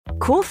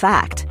Cool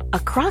fact, a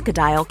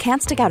crocodile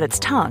can't stick out its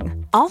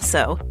tongue.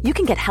 Also, you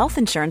can get health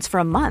insurance for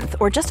a month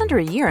or just under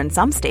a year in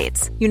some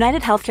states.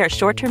 United Healthcare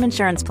short-term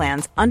insurance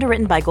plans,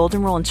 underwritten by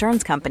Golden Rule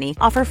Insurance Company,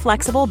 offer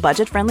flexible,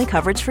 budget-friendly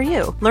coverage for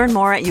you. Learn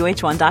more at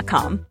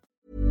uh1.com.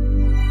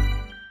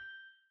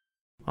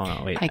 Oh,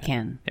 no, wait. I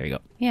can. There we go.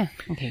 Yeah.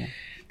 Okay.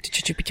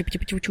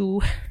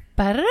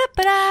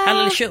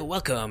 Hello, show.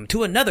 Welcome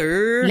to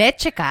another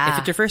Leche. If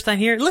it's your first time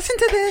here, listen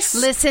to this.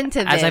 Listen to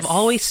this. As I've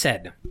always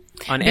said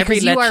on because every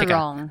you Leche. are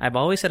wrong. I've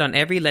always said on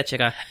every Leche.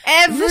 Every?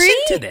 Listen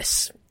to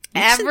this.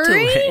 Listen to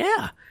Every? it.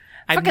 Yeah.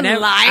 Fucking liar.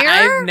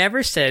 I've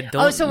never said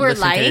don't so we're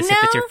listen to lying this now?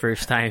 if it's your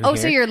first time Oh,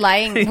 here. so you're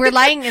lying. We're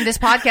lying in this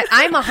podcast.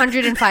 I'm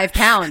 105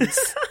 pounds.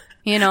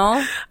 You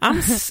know?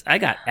 I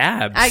got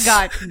abs. I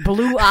got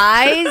blue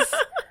eyes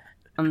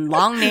and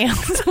long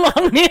nails.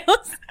 Long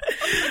nails.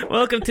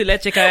 Welcome to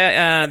Leche.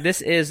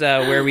 This is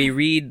where we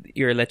read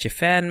your Leche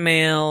fan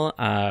mail.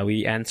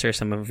 We answer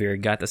some of your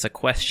got us a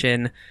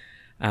question.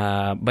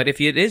 But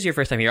if it is your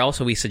first time here,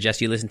 also we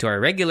suggest you listen to our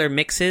regular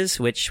mixes,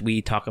 which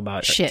we talk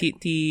about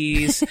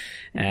TTs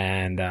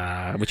and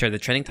which are the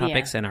trending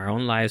topics in our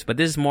own lives. But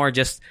this is more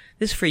just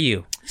this is for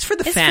you. It's for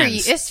the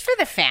fans. It's for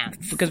the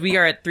fans. Because we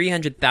are at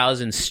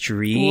 300,000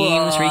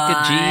 streams,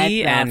 Rika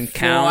G, and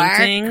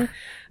counting.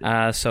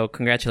 So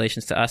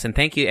congratulations to us, and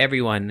thank you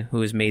everyone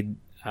who has made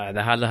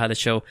the Hala Hala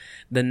Show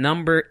the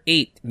number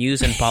 8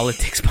 news and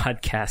politics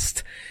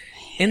podcast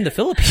in the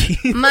Philippines.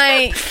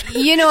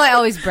 I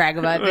always brag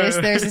about this.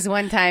 There's this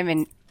one time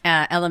in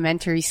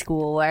elementary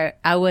school where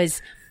I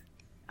was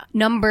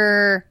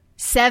number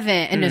 4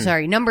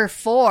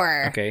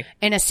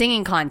 in a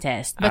singing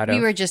contest, but we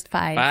were just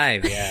 5.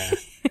 5, yeah.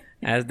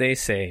 As they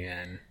say,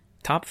 man.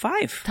 Top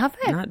 5. Top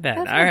 5. Not bad.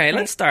 All right,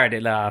 let's start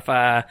it off.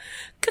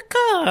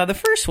 The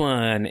first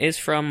one is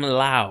from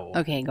Lau.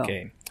 Okay, go.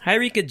 Okay. Hi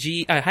Rika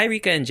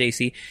and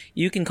JC.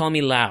 You can call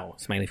me Lau.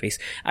 Smiley face.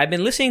 I've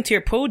been listening to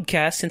your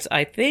podcast since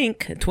I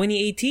think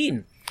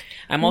 2018.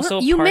 I'm also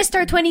You missed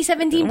our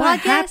 2017 What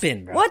podcast?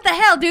 happened, bro? What the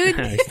hell, dude?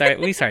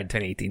 we started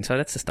 2018, so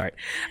that's the start.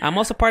 I'm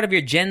also part of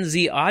your Gen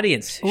Z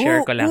audience.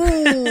 Share ko lang.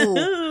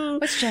 Ooh.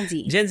 What's Gen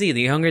Z? Gen Z,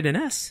 they're younger than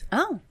us.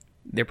 Oh.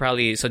 They're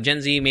probably, so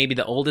Gen Z, maybe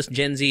the oldest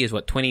Gen Z is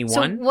what, 21?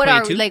 So what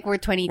 22? we're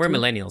 22. We're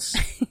millennials.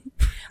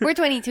 We're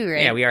 22,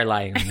 right? Yeah, we are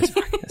lying on this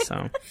podcast.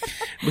 So,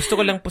 gusto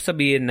ko lang po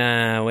sabihin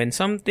na when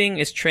something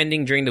is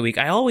trending during the week,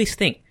 I always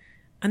think,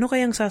 ano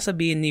kayang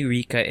sasabihin ni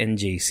Rika and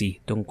JC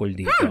tungkol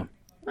dito?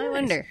 I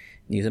wonder.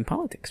 News and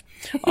politics.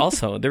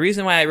 Also, the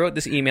reason why I wrote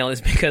this email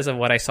is because of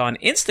what I saw on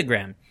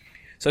Instagram.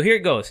 So here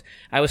it goes.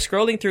 I was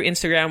scrolling through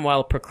Instagram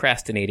while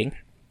procrastinating.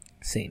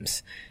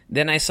 Seems.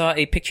 Then I saw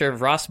a picture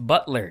of Ross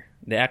Butler,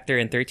 the actor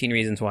in 13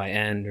 Reasons Why,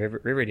 and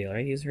Riverdale,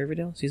 right? He was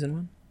Riverdale? Season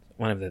 1?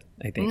 One of the,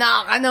 I think.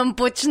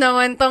 Nakakanamputch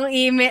naman tong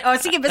email. Oh,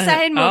 sige,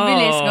 basahin mo.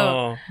 Bilis,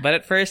 go. But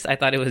at first, I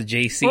thought it was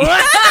JC. We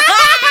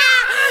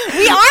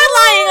are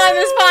lying on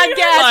this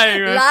podcast.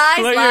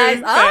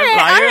 Lies. All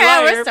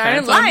right. We're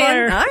starting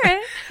lying. All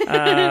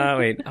right.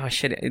 Wait. Oh,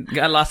 shit. It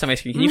got lost on my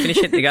screen. Can you finish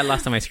it? It got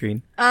lost on my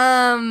screen.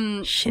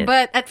 Shit.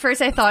 But at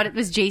first, I thought it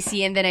was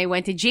JC, and then I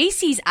went to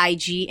JC's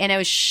IG, and I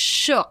was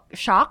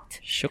shocked.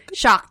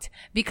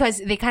 Because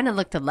they kind of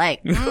looked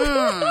alike. Yun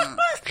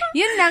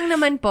lang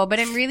naman po, but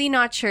I'm really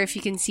not sure if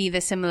you can see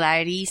the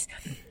similarities.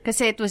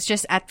 Kasi it was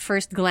just at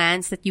first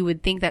glance that you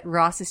would think that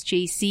Ross is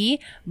JC,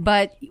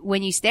 but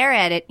when you stare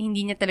at it,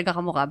 hindi niya talaga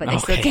kamukha, but I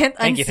still can't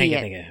unsee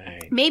it.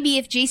 Right. Maybe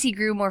if JC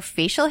grew more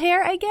facial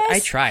hair, I guess. I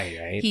tried,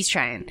 right? He's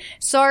trying.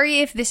 Sorry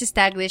if this is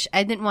Taglish.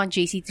 I didn't want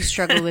JC to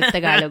struggle with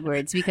Tagalog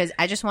words because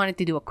I just wanted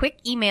to do a quick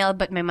email,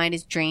 but my mind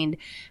is drained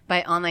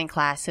by online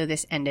class, so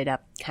this ended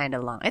up kind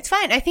of long. It's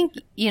fine. I think,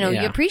 you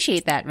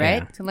appreciate that,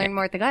 right? Yeah. To learn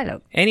more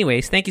Tagalog.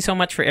 Anyways, thank you so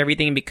much for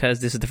everything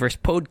because this is the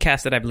first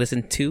podcast that I've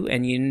listened to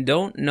and you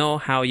don't know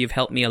how you've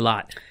helped me a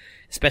lot,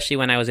 especially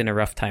when I was in a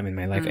rough time in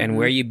my life. And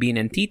where you've been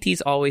and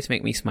TTs always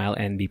make me smile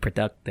and be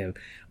productive.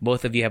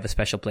 Both of you have a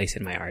special place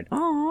in my heart.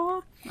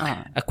 Aww.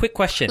 A quick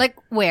question. Like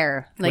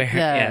where? Like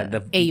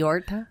the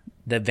aorta?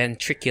 The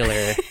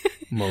ventricular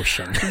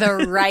motion.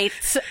 The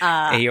right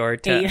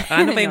aorta.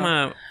 Ano ba yung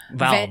mga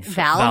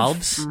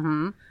valves?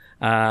 Mm-hmm.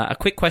 A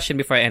quick question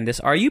before I end this.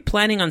 Are you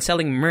planning on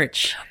selling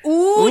merch?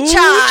 Ooh,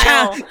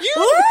 child.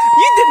 You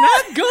did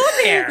not go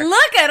there.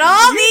 Look at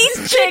all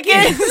these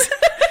chickens.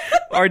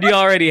 Or do you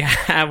already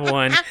have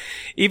one?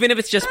 Even if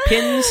it's just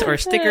pins or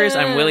stickers,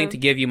 I'm willing to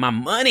give you my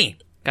money.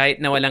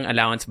 Kahit na walang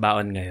allowance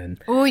baon ngayon.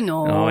 Uy,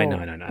 no. No.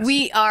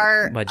 We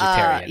are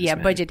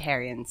budgetarians.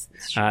 Budgetarians.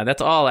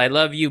 That's all. I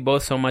love you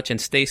both so much and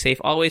stay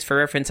safe. Always, for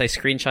reference, I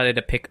screenshotted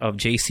a pic of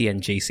JC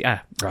and JC.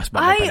 Ross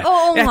Butler. I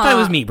thought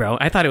it was me, bro.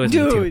 I thought it was me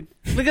too.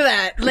 Look at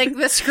that. Like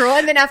the scroll,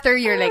 and then after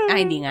you're like,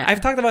 hindi nga. I've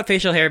talked about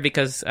facial hair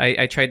because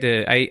I tried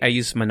to, I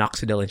use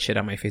minoxidil and shit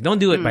on my face. Don't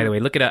do it, by the way.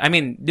 Look it up. I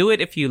mean, do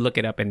it if you look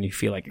it up and you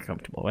feel like you're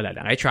comfortable. Wala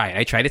lang. I tried.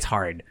 It's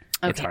hard.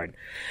 Okay. It's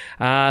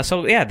hard.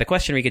 So yeah, the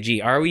question, Rika G,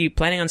 are we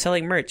planning on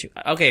selling merch?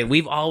 Okay,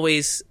 we've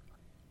always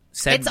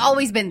said... It's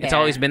always been there. It's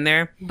always been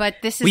there. But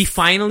this is... We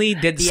finally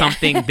did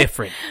something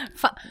different.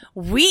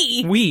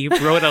 We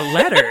wrote a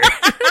letter.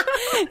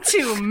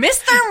 to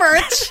Mr.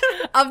 Merch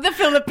of the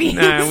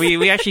Philippines.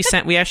 We actually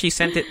sent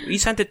it. We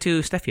sent it to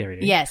Steffi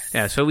already. Yes.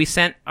 Yeah. So we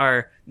sent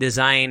our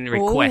design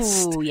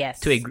request yes.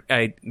 to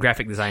a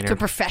graphic designer. To a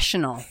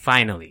professional.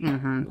 Finally.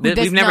 Mm-hmm.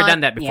 We've never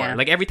done that before. Yeah.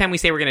 Like every time we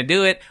say we're gonna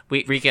do it,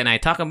 Rika and I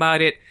talk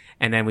about it,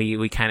 and then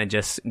we kind of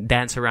just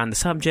dance around the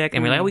subject,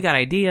 and we're like, oh, we got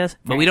ideas,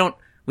 but we don't.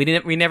 We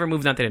never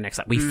moved on to the next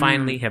step. We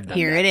finally have done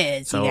Here that.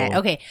 it is. So, yeah.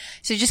 Okay.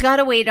 So just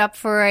gotta wait up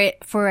for it.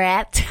 Because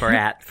Hopefully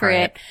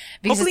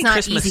it's not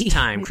Christmas easy.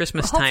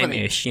 Christmas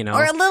time-ish, you know.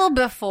 Or a little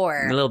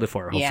before. A little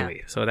before, hopefully.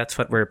 Yeah. So that's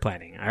what we're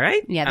planning. All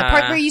right? Yeah, the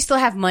part where you still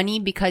have money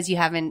because you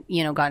haven't,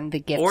 gotten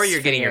the gifts. Or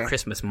you're getting your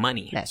Christmas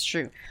money. That's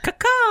true.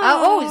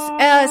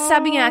 Kakao!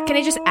 Sabi nga, can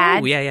I just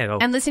add? Oh, yeah, go.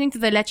 I'm listening to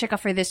the Leche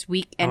for this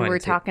week, and we're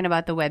talking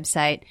about the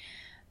website.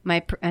 Rate My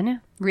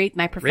Professor. Rate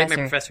My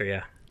Professor,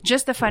 yeah.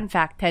 Just a fun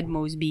fact, Ted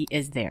Mosby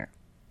is there.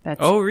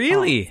 That's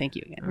really? Thank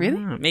you again. Really?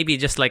 Maybe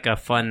just like a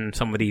fun,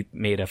 somebody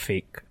made a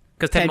fake.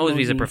 Because Ted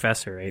Mosby's a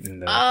professor, right?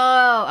 Okay.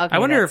 I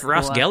wonder if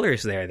Ross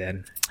Geller's there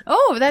then.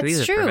 Oh, that's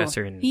He's true. A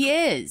professor in he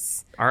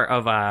is. Art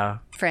of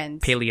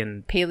Friends.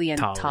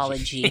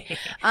 Paleontology.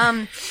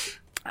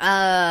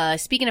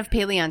 Speaking of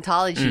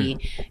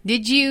paleontology,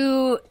 did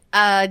you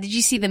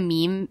see the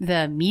meme,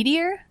 the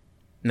meteor?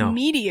 No.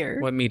 Meteor.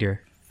 What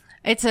meteor?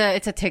 It's a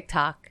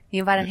TikTok.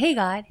 You invited, hey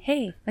God,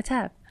 hey, what's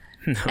up?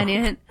 No.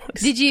 And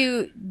did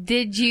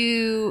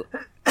you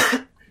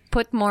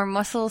put more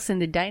muscles in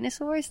the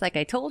dinosaurs like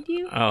I told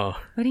you? Oh.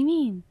 What do you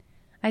mean?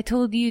 I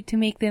told you to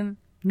make them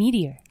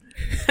meteor.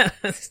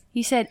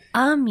 You said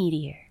a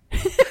meteor.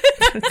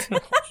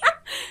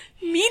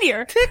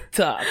 Meteor.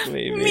 TikTok,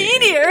 maybe.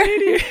 Meteor.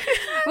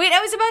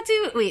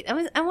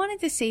 I wanted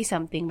to say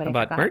something, but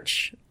about I forgot.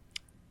 merch?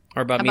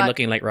 Or about me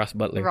looking like Ross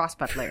Butler? Ross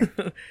Butler.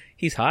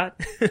 He's hot.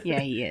 Yeah,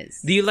 he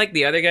is. Do you like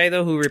the other guy,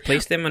 though, who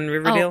replaced him on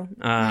Riverdale?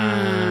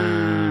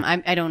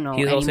 I don't know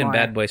He's anymore. also in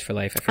Bad Boys for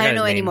Life. I don't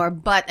know anymore,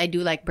 but I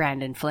do like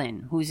Brandon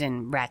Flynn, who's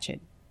in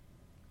Ratched.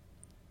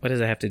 What does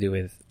that have to do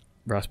with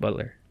Ross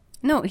Butler?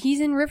 No,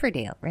 he's in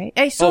Riverdale, right?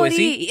 Is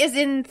he? He is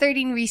in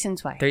 13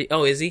 Reasons Why.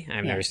 Is he?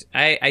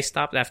 I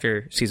stopped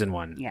after season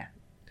 1. Yeah.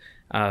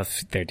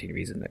 13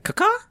 Reasons.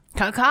 Kaka?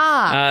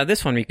 Kaka!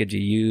 This one, Rika G,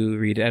 you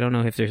read it. I don't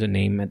know if there's a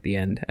name at the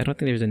end. I don't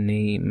think there's a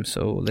name,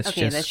 so let's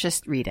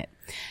just read it.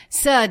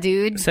 So,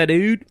 dude.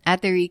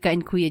 At the Rika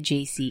and Kuya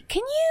JC.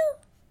 Can you?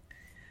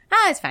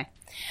 It's fine.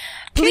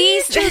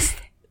 Please just.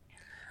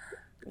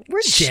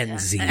 We're Gen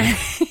Z. We're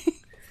 20.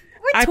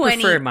 I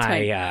prefer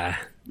my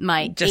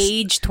my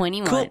age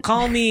 21.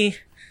 Call me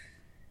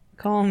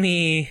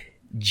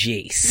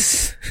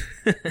Jace.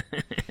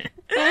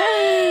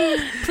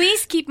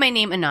 Please keep my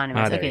name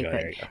anonymous. Okay,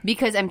 good.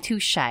 Because I'm too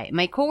shy.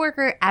 My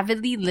coworker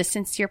avidly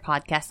listens to your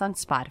podcast on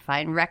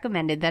Spotify and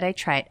recommended that I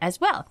try it as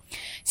well.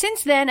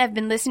 Since then, I've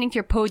been listening to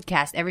your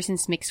podcast ever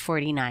since Mix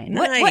 49.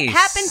 Nice. What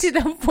happened to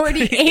the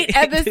 48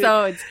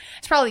 episodes?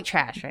 It's probably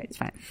trash, right? It's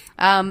fine.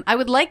 I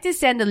would like to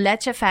send a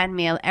Leche fan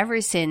mail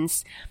ever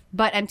since,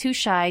 but I'm too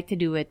shy to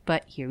do it.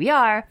 But here we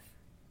are.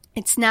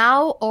 It's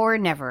now or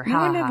never.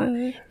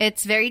 Never.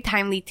 It's very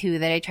timely, too,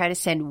 that I try to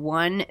send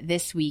one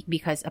this week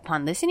because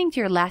upon listening to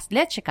your last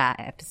Lechica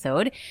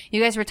episode, you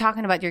guys were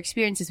talking about your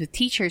experiences with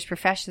teachers,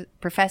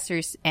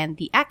 professors, and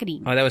the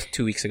academy. Oh, that was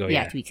 2 weeks ago,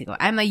 yeah. 2 weeks ago.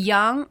 I'm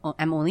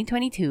only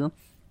 22.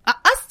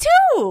 Us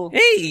too!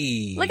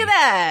 Hey! Look at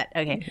that!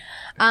 Okay.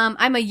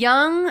 I'm a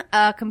young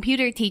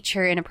computer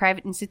teacher in a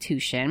private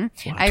institution.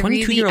 Wow,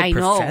 22-year-old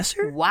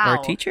professor? Wow.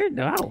 Or teacher?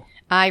 Wow.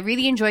 I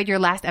really enjoyed your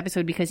last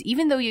episode because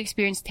even though you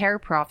experienced terror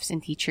profs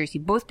and teachers,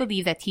 you both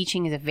believe that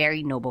teaching is a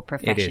very noble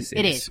profession.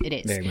 It is.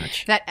 Very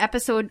much. That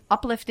episode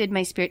uplifted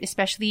my spirit,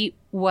 especially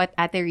what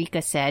Ate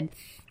Rika said.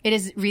 It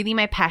is really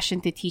my passion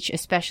to teach,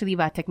 especially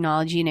about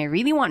technology, and I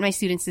really want my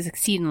students to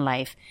succeed in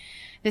life.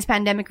 This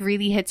pandemic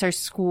really hits our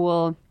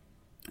school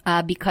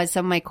because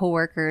some of my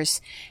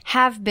coworkers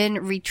have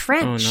been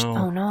retrenched.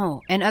 Oh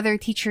no. And other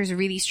teachers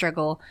really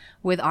struggle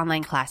with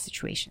online class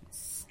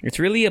situations. It's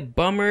really a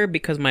bummer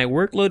because my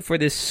workload for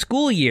this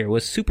school year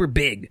was super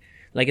big.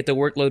 Like it's a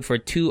workload for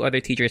 2 other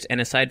teachers. And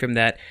aside from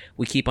that,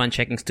 we keep on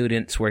checking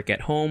students' work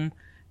at home,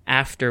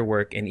 after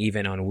work, and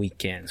even on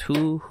weekends.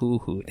 Damn,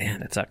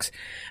 that sucks.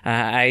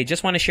 I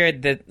just want to share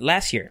that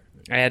last year,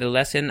 I had a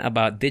lesson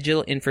about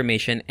digital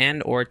information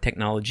and or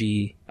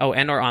technology,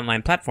 and or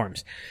online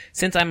platforms.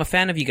 Since I'm a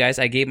fan of you guys,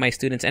 I gave my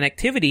students an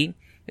activity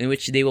in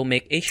which they will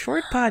make a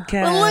short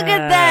podcast. Well, look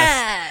at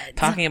that!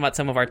 Talking about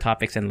some of our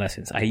topics and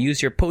lessons. I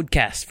use your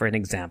podcast for an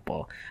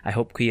example. I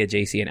hope Kuya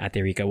JC and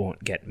Ate Rika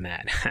won't get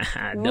mad.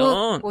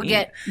 Don't. We'll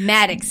get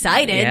mad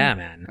excited. Yeah,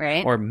 man.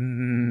 Right? Or,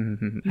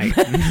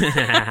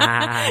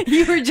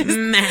 you were just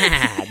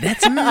mad.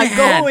 That's mad. A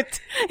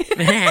goat.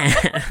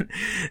 Man.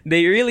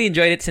 They really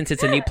enjoyed it since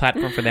it's a new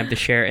platform for them to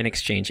share and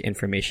exchange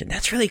information.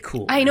 That's really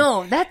cool. I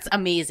know. That's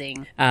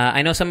amazing.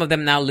 I know some of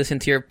them now listen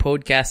to your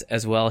podcast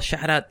as well.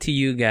 Shout out to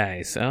you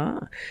guys.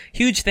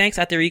 Huge thanks,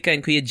 Ate Rica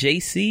and Kuya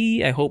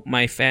JC. I hope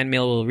my fan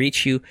mail will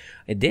reach you.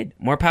 It did.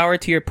 More power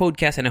to your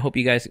podcast, and I hope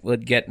you guys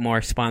would get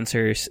more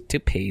sponsors to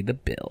pay the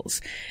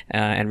bills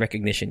and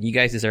recognition. You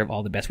guys deserve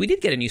all the best. We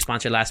did get a new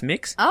sponsor last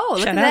mix. Oh,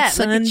 look Shout at out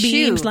that. Look at you.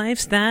 Sunbeams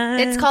Lifestyle.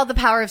 It's called the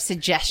power of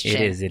suggestion.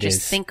 It is.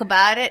 Just think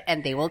about it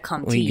and they will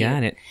come to you. We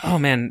got it. Oh,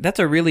 man. That's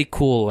a really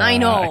cool I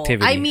know.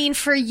 activity. I mean,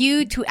 for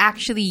you to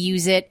actually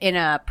use it in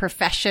a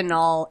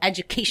professional,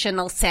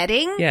 educational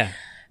setting. Yeah.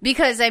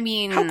 Because, I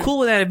mean... How cool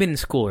would that have been in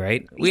school,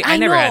 right? I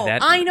know, never had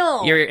that. I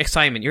know. Your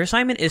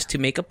assignment is to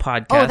make a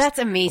podcast. Oh, that's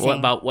amazing.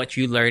 About what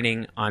you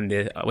learning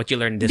what you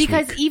learned this week.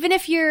 Because even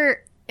if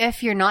you're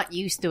not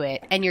used to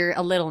it and you're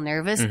a little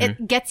nervous,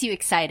 it gets you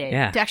excited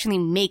to actually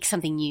make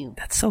something new.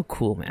 That's so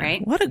cool, man.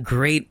 Right? What a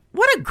great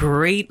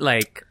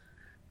like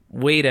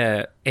way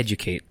to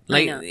educate.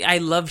 Like I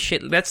love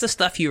shit. That's the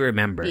stuff you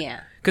remember. Yeah.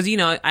 Because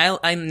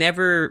I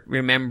never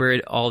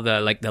remembered all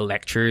the the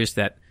lectures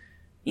that.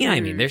 You know what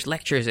I mean? There's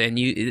lectures and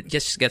it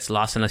just gets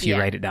lost unless you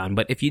write it down.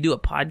 But if you do a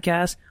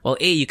podcast, well,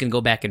 A, you can go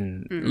back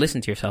and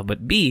listen to yourself.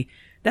 But B,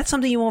 that's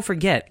something you won't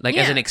forget. Like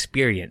as an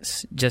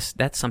experience.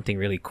 That's something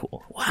really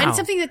cool. Wow. And it's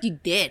something that you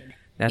did.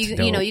 That's you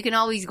dope. You can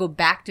always go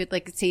back to it,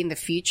 like say in the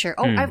future.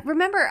 Oh, I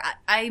remember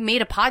I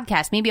made a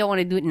podcast. Maybe I want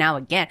to do it now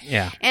again.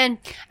 Yeah. And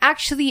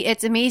actually,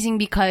 it's amazing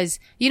because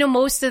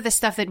most of the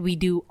stuff that we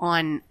do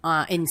on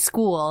in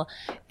school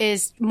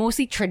is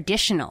mostly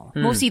traditional.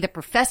 Mostly the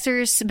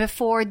professors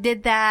before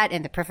did that,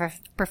 and the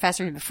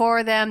professors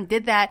before them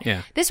did that.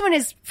 Yeah. This one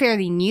is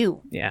fairly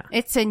new. Yeah.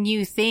 It's a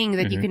new thing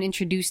that you can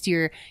introduce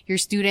to your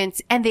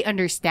students, and they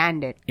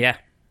understand it. Yeah.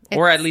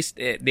 Or at least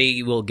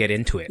they will get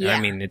into it. Yeah. I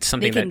mean, it's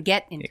something they can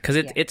get into it. Because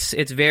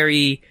it's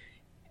very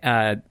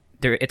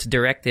it's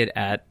directed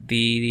at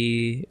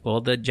the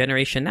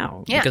generation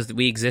now. Yeah. Because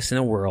we exist in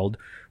a world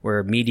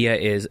where media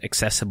is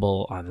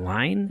accessible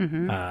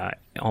online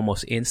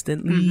almost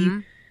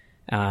instantly.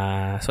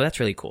 So that's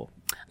really cool.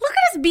 Look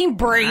at us being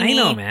brainy. I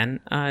know, man.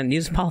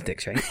 News and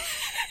politics, right?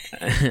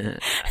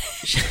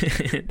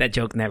 That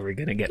joke never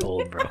gonna get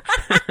old, bro.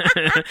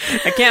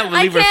 I can't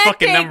believe we're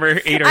fucking number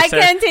 8 or 7. I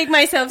can't take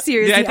myself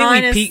seriously. Yeah, I think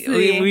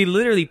honestly. we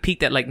literally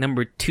peaked at like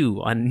number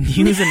 2 on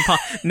news and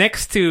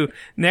next to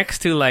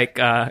like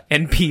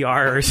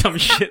NPR or some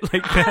shit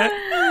like that.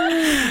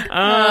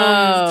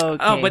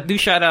 Okay. But do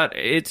shout out.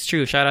 It's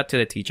true. Shout out to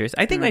the teachers.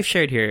 I think I've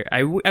shared here.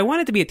 I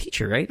wanted to be a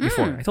teacher, right?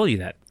 Before I told you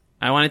that.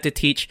 I wanted to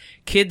teach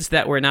kids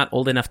that were not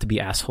old enough to be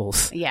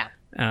assholes. Yeah.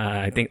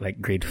 I think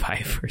like grade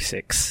 5 or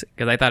 6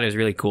 because I thought it was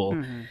really cool.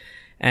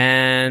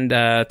 And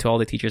to all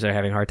the teachers that are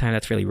having a hard time,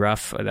 that's really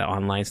rough. The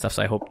online stuff.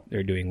 So I hope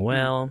they're doing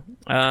well.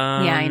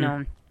 Yeah, I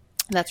know.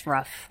 That's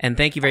rough. And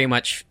thank you very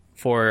much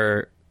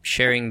for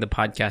sharing the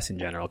podcast in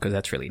general because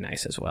that's really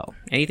nice as well.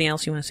 Anything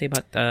else you want to say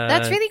about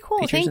that's really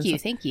cool. Thank you.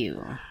 stuff? Thank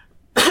you.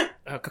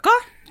 Kaka.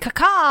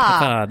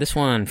 Kaka. This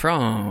one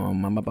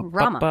from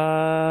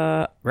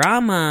Rama.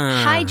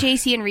 Rama. Hi,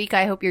 JC and Rika.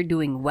 I hope you're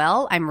doing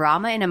well. I'm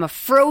Rama, and I'm a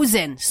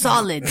frozen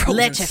solid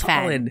Leche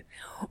fan.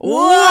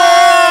 Whoa!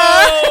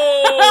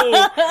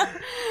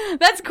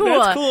 That's cool.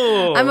 That's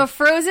cool. I'm a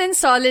frozen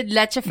solid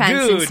Leche fan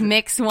Dude. since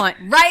Mix 1.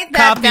 Write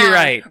that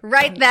Copyright. down.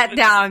 Write that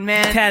down,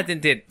 man.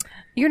 Patented.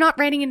 You're not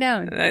writing it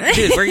down.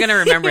 Dude, we're gonna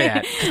remember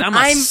that. 'Cause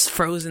I'm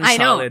frozen I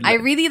know. solid. I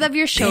really love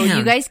your show. Damn.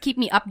 You guys keep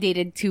me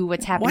updated to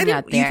what's Why happening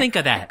out didn't there. you think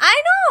of that?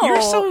 I know.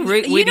 You're so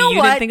witty. You know You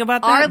what? didn't think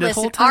about that the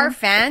whole time? Our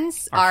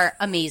fans are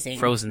amazing.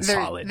 Frozen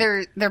They're- solid.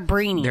 They're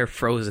brainy. They're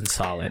frozen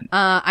solid.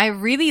 I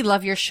really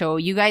love your show.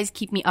 You guys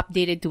keep me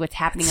updated to what's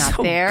happening out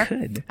So there.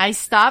 good. I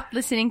stopped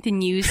listening to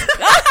news.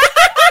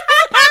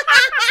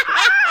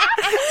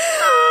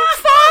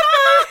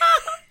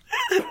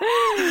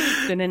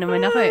 Ito na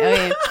naman ako eh.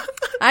 Okay.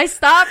 I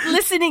stopped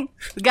listening.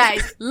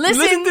 Guys,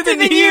 listen to the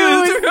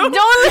news. bro.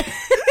 Don't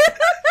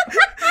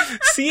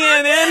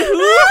CNN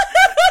who?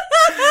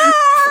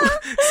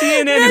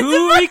 CNN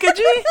who, Rika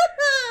G?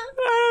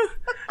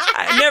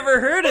 I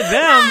never heard of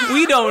them.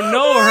 We don't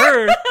know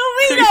her.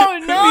 We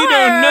don't know We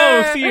don't her.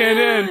 know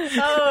CNN.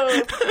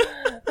 Oh.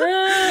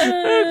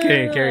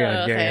 Okay, carry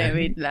on. Okay,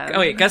 wait lang. Oh,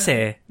 wait,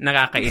 kasi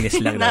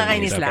nakakainis lang.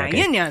 Nakakainis lang. Okay.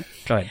 Yun yun.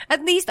 Go ahead.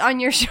 At least on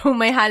your show,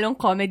 may halong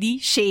comedy,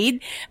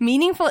 shade,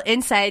 meaningful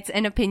insights,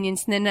 and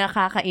opinions na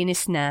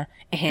nakakainis na,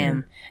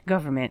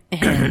 government,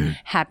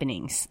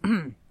 happenings.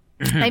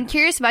 I'm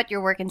curious about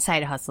your work and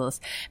side hustles.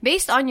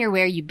 Based on your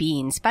where you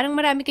beans, parang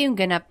marami kayong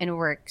ganap and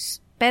works,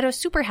 pero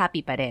super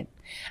happy pa rin.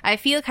 I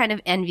feel kind of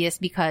envious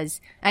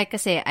because,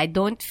 kasi I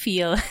don't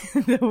feel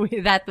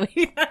that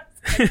way.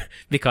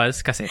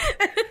 Because, kasi.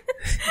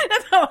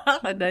 Natawa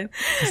ako dun.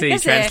 Kasi you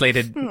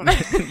translated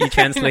because.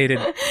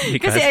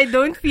 Kasi I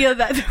don't feel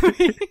that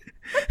way.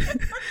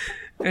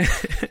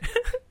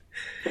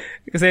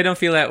 Because I don't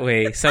feel that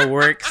way. So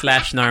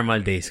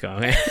work/normal days ko.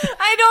 Okay?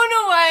 I don't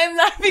know why I'm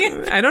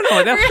laughing. I don't know.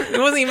 It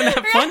wasn't even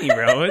that funny,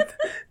 bro.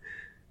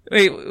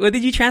 Wait, what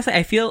did you translate?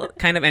 I feel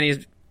kind of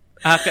envious.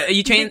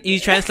 You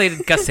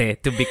translated kasi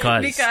to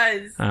because.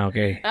 Because.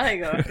 Okay. Okay,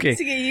 go. Okay.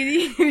 Sige,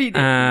 you read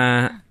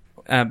it.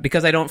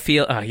 Because I don't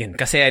feel, yun,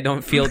 kasi I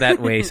don't feel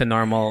that way sa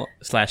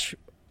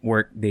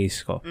normal/work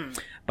days ko.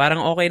 Parang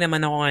okay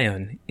naman ako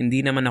ngayon. Hindi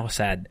naman ako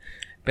sad.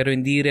 Pero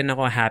hindi rin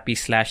ako happy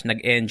 /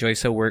 nag-enjoy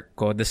sa work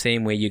ko the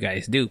same way you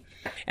guys do.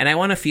 And I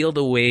want to feel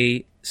the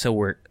way sa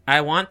work. I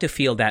want to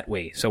feel that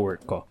way sa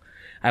work ko.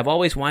 I've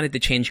always wanted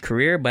to change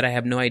career but I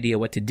have no idea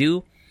what to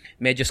do.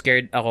 Medyo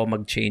scared ako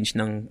mag-change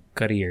ng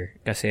career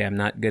kasi I'm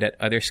not good at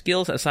other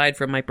skills aside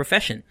from my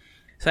profession.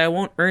 So I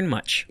won't earn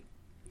much.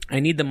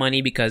 I need the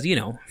money because,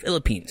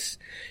 Philippines.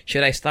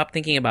 Should I stop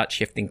thinking about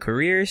shifting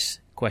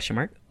careers? ?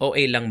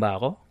 OA lang ba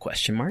ako? ?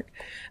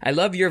 I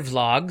love your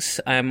vlogs.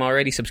 I'm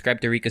already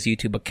subscribed to Rika's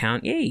YouTube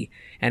account. Yay!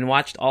 And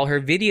watched all her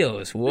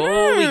videos.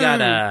 Whoa, we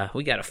got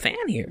a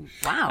fan here.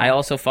 Wow. I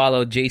also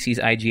follow JC's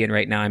IG and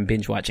right now I'm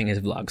binge watching his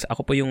vlogs.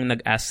 Ako po yung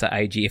nag-ask sa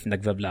IG if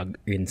nagva-vlog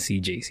rin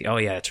si JC.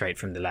 Oh yeah, that's right.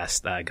 From the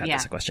last got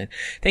this question.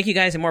 Thank you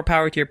guys and more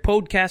power to your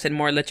podcast and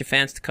more Leche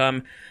fans to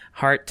come.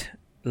 Heart,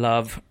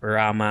 love,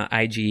 Rama,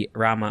 IG,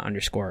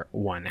 Rama_1/2.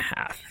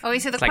 Okay,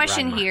 so the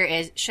question here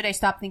is, should I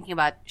stop thinking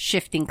about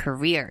shifting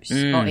careers?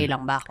 OA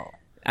lang ba ako?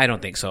 I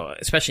don't think so.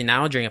 Especially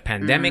now during a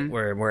pandemic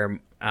where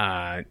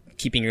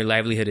keeping your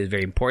livelihood is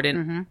very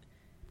important.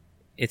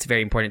 It's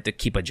very important to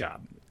keep a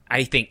job.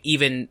 I think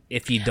even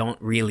if you don't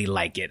really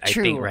like it,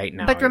 True. I think right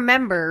now. But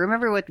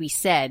remember what we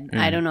said.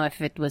 I don't know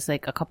if it was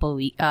like a couple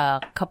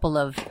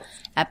of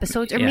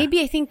episodes, or maybe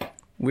I think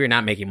we're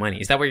not making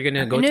money. Is that what you're going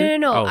to go to?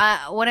 No.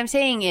 Oh. What I'm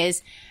saying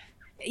is,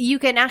 you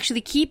can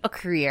actually keep a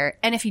career,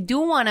 and if you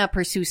do want to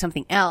pursue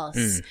something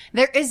else,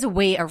 there is a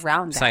way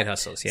around that. Side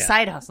hustles, yeah.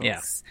 Side hustles.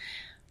 Yeah.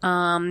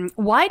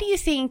 Why do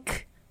you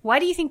think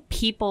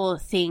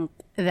people think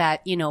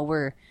that,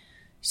 we're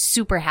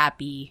super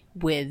happy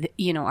with,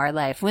 our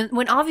life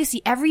when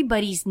obviously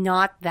everybody's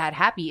not that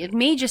happy? It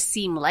may just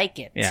seem like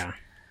it. Yeah.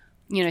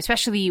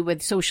 Especially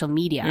with social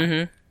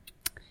media.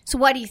 So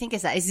why do you think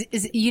is that?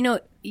 Is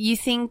you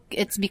think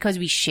it's because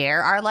we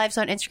share our lives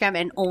on Instagram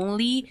and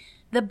only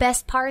the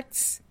best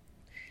parts?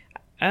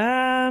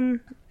 I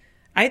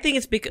think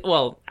it's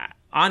because,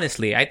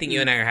 honestly, I think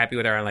you and I are happy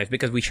with our own lives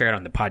because we share it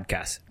on the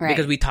podcast. Right.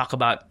 Because we talk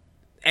about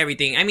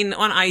everything. I mean,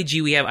 on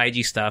IG, we have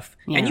IG stuff,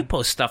 and you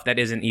post stuff that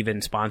isn't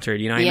even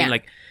sponsored, you know what I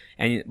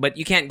mean? But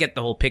you can't get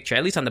the whole picture,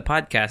 at least on the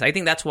podcast. I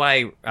think that's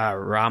why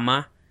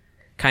Rama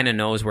kind of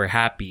knows we're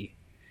happy.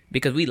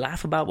 Because we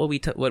laugh about what we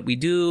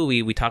do,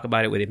 we talk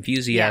about it with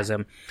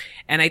enthusiasm,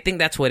 and I think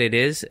that's what it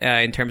is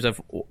in terms of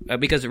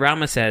because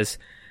Rama says,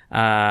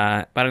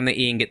 "Parang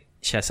naiinggit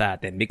siya sa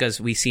atin," because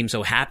we seem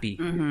so happy.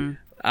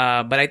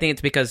 But I think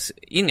it's because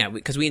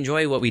because we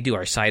enjoy what we do,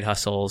 our side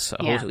hustles.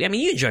 I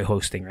mean, you enjoy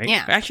hosting, right?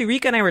 Yeah. Actually,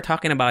 Rika and I were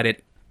talking about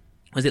it.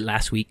 Was it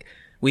last week?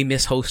 We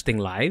miss hosting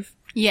live.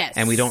 Yes.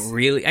 And we don't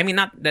really. I mean,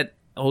 not that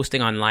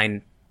hosting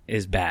online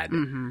is bad,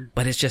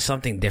 but it's just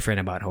something different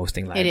about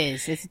hosting live. It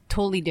is. It's a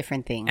totally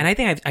different thing. And I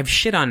think I've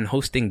shit on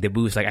hosting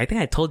debuts. Like, I think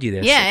I told you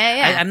this.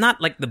 Yeah. I'm not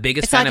like the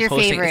biggest It's fan not of your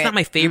hosting. favorite. It's not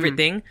my favorite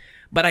thing,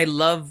 but I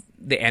love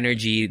the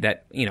energy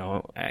that,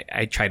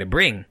 I try to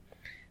bring.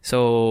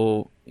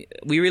 So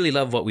we really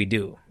love what we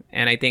do.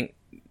 And I think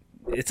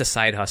it's a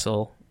side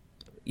hustle.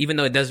 Even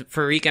though it does,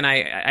 for Rick and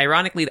I,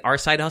 ironically, our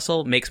side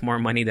hustle makes more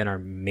money than our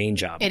main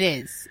job. It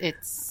is.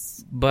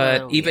 It's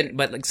But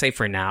like say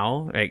for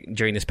now, like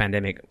during this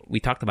pandemic, we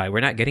talked about it,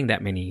 we're not getting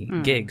that many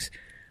gigs.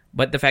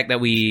 But the fact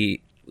that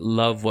we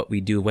love what we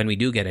do when we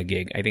do get a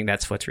gig, I think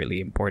that's what's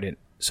really important.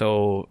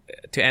 So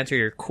to answer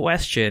your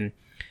question,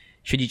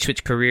 should you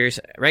switch careers?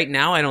 Right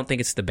now, I don't think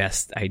it's the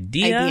best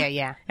idea.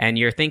 Yeah. And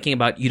you're thinking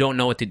about, you don't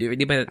know what to do.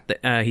 But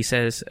he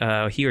says,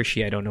 he or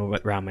she, I don't know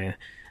what Rama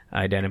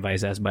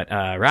identifies as, but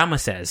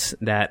Rama says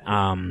that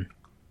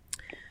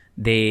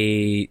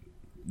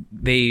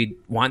they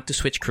want to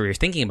switch careers,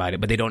 thinking about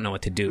it, but they don't know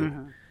what to do.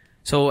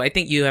 So I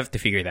think you have to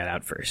figure that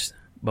out first.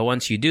 But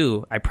once you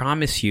do, I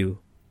promise you,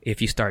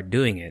 if you start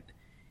doing it,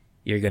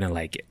 you're gonna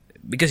like it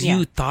because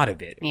you thought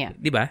of it. Yeah.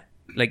 Diba?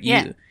 Like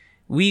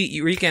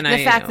Rika and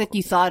the I. fact that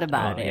you thought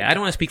about it. Yeah, I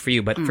don't want to speak for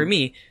you, but for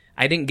me,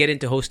 I didn't get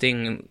into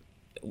hosting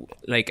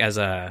like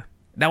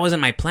that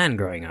wasn't my plan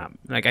growing up.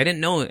 Like I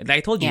didn't know. I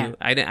told you.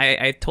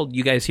 I told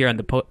you guys here on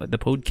the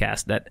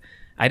podcast that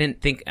I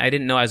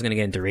didn't know I was going to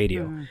get into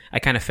radio. I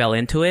kind of fell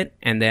into it,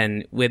 and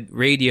then with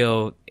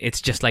radio, it's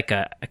just like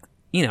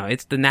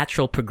it's the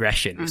natural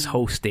progression. It's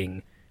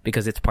hosting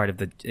because it's part of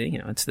the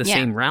it's the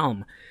same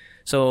realm.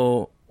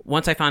 So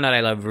once I found out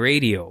I love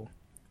radio,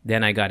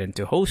 then I got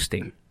into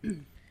hosting.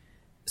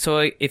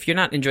 So if you're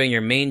not enjoying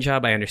your main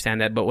job, I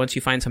understand that. But once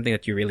you find something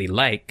that you really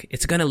like,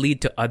 it's going to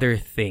lead to other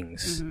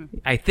things.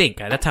 I think.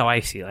 That's how I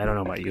see it. I don't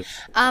know about you.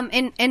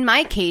 In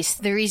my case,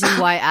 the reason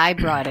why I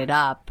brought it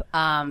up,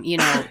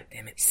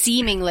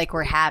 seeming like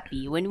we're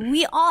happy when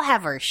we all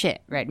have our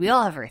shit, right? We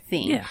all have our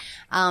thing. Yeah.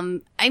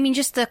 I mean,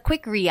 just a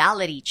quick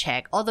reality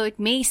check. Although it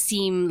may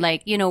seem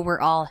like, we're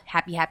all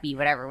happy,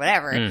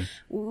 whatever.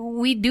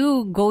 We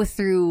do go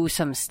through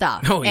some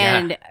stuff. Oh, yeah.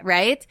 And,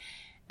 right?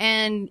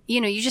 And,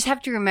 you just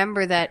have to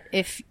remember that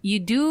if you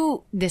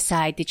do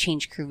decide to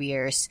change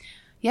careers,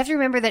 you have to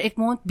remember that it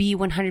won't be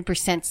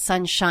 100%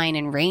 sunshine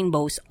and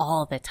rainbows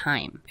all the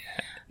time.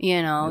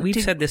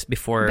 We've said this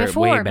before,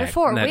 way back.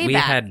 We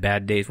had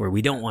bad days where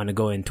we don't want to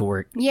go into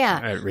work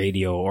at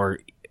radio, or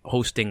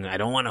hosting. I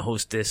don't want to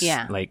host this,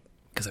 Yeah. like,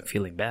 because I'm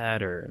feeling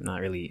bad or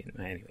not really.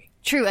 Anyway.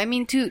 True. I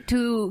mean,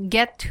 to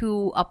get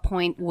to a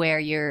point where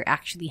you're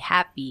actually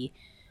happy,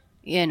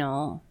 you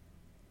know,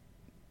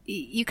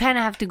 you kind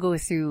of have to go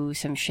through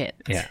some shit.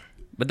 Yeah.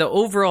 But the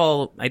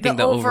overall, I think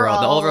the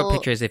overall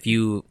picture is if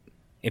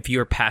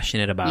you're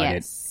passionate about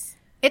it.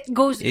 It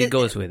goes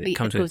with it. It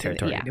comes with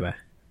territory, yeah. diba?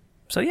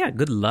 So yeah,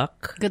 good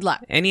luck. Good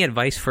luck. Any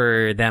advice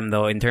for them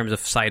though in terms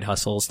of side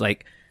hustles?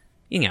 Like,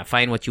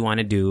 find what you want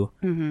to do,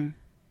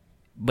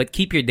 but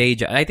keep your day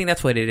job. I think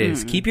that's what it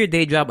is. Keep your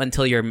day job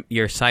until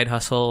your side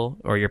hustle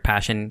or your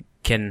passion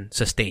can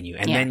sustain you,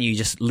 and then you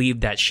just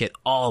leave that shit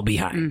all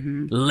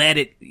behind. Let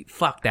it.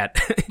 Fuck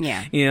that.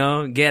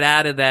 Yeah. Get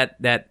out of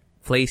that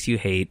place you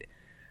hate.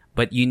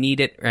 But you need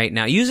it right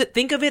now. Use it.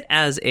 Think of it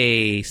as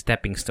a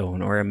stepping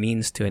stone or a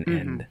means to an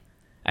end.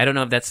 I don't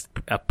know if that's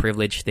a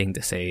privileged thing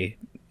to say.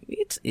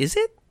 Is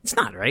it? It's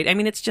not, right? I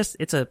mean,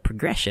 it's a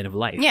progression of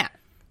life. Yeah.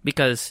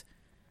 Because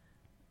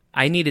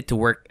I needed to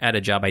work at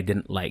a job I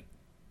didn't like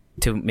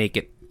to make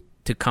it,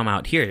 to come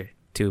out here,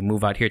 to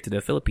move out here to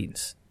the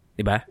Philippines.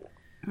 Diba?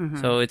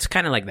 So it's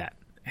kind of like that.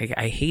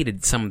 I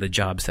hated some of the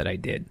jobs that I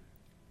did.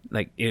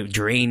 Like, it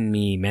drained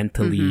me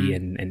mentally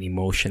and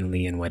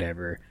emotionally and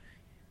whatever.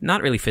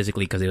 Not really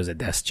physically because it was a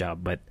desk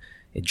job, but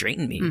it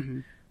drained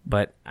me.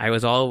 But I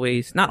was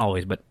always, not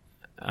always, but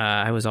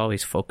I was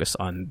always focused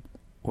on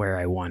where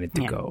I wanted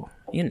to go.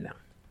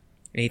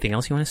 Anything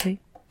else you want to say?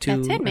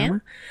 That's it, man.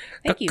 Emma?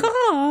 Thank you.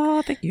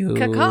 Thank you.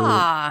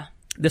 Caca.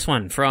 This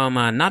one from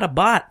Not a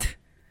Bot.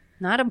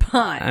 Not a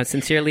bot.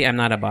 Sincerely, I'm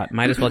not a bot.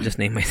 Might as well just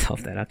name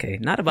myself that. Okay,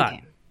 not a bot.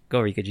 Okay.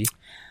 Go, Rika G.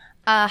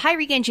 Hi,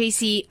 Rika and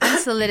JC.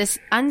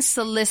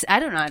 Unsolicited. I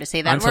don't know how to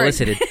say that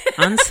Unsolicited.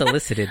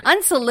 word.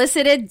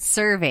 Unsolicited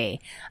survey.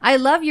 I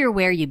love your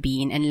Where You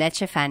Been and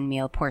Leche fan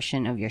mail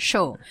portion of your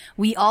show.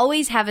 We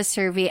always have a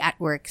survey at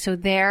work, so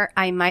there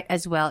I might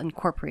as well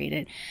incorporate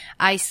it.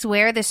 I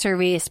swear the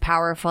survey is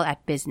powerful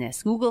at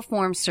business. Google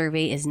Forms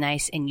survey is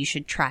nice and you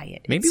should try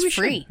it. Maybe it's we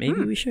free. should.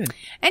 Maybe we should.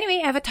 Anyway,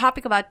 I have a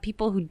topic about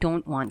people who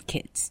don't want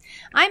kids.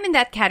 I'm in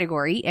that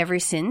category ever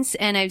since,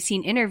 and I've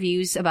seen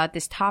interviews about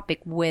this topic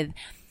with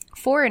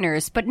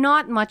foreigners, but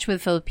not much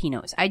with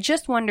Filipinos. I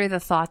just wonder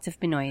the thoughts of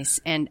Pinoys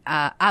and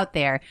out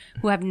there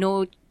who have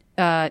no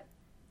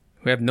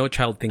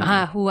child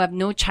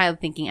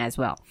thinking. As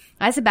well.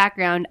 As a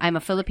background, I'm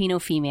a Filipino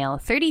female,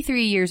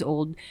 33 years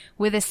old,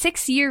 with a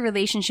 6-year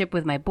relationship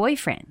with my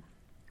boyfriend.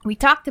 We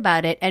talked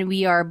about it, and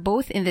we are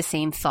both in the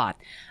same thought.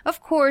 Of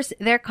course,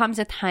 there comes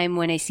a time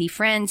when I see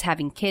friends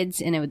having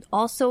kids, and I would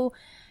also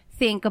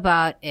think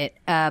about it,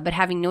 but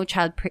having no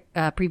child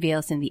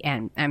prevails in the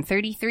end. I'm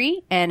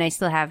 33 and I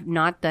still have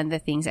not done the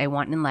things I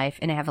want in life,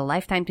 and I have a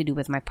lifetime to do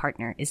with my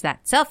partner. Is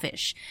that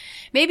selfish?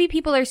 Maybe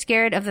people are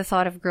scared of the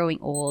thought of growing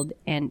old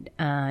and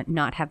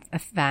not have a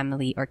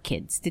family or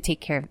kids to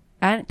take care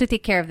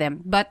of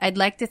them, but I'd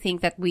like to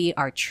think that we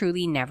are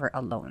truly never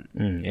alone.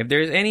 If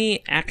there's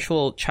any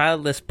actual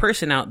childless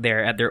person out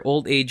there at their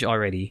old age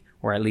already,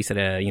 or at least at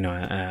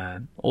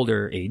a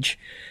older age,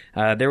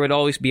 there would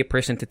always be a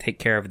person to take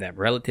care of them,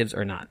 relatives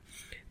or not.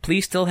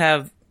 Please still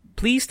have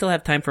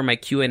time for my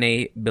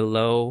Q&A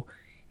below.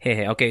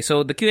 Hey. Okay,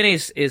 so the Q&A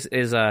is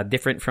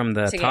different from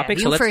the topic.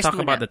 So let's talk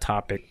about the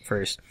topic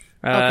first.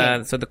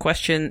 Okay. So the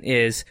question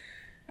is,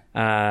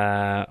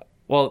 the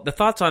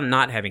thoughts on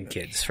not having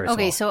kids first.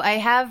 Okay, so I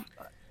have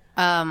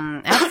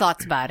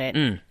thoughts about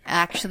it.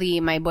 Actually,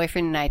 my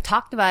boyfriend and I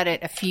talked about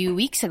it a few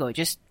weeks ago,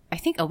 just I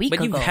think a week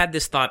ago. But you've had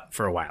this thought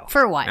for a while.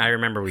 I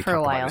remember we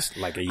talked about this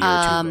like a year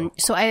or two ago.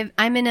 So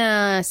I'm in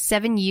a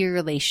 7-year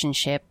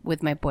relationship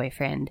with my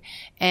boyfriend,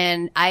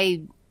 and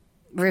I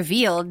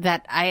revealed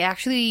that I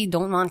actually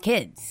don't want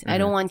kids. I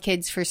don't want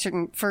kids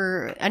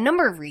for a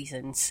number of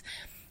reasons.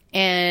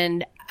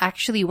 And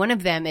actually one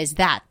of them is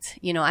that,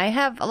 I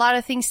have a lot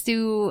of things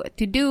to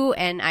do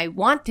and I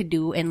want to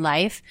do in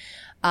life.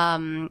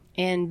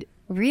 And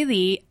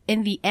really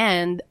in the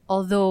end,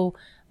 although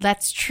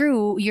that's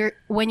true,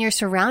 when you're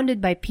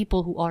surrounded by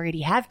people who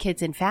already have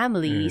kids and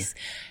families,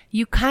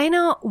 you kind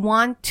of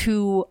want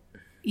to,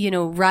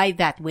 ride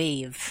that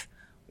wave.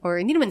 Or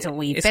hindi naman sa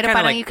wave, pero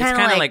parang you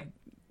kind of like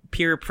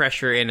peer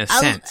pressure in a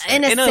sense.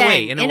 In a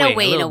way.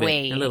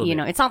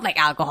 It's not like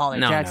alcohol or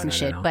drugs and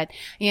shit, but,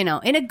 in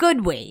a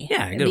good way.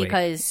 Yeah, a good way.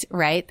 Because,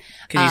 right?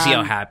 Because you see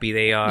how happy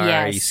they are.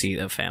 Yes. You see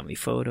the family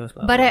photos.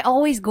 Blah, but blah. I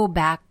always go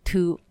back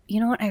to,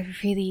 I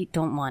really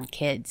don't want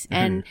kids.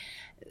 And,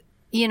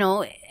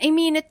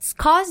 it's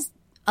caused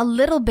a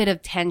little bit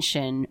of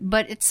tension,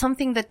 but it's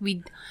something that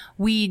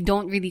we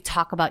don't really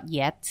talk about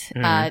yet,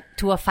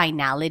 to a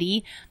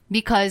finality.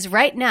 Because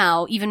right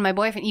now, even my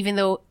boyfriend, even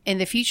though in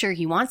the future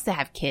he wants to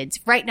have kids,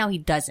 right now he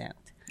doesn't.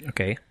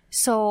 Okay.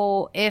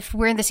 So if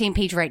we're in the same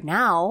page right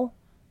now,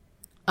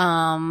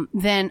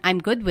 then I'm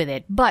good with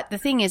it. But the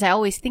thing is, I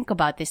always think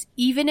about this.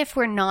 Even if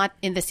we're not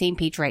in the same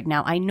page right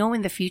now, I know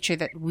in the future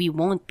that we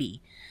won't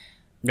be.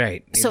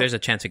 Right. So there's a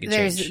chance it could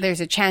change.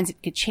 There's a chance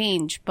it could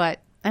change, but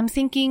I'm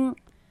thinking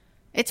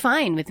it's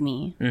fine with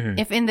me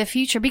if in the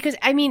future, because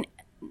everything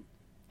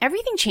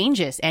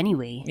changes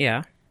anyway.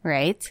 Yeah.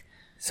 Right?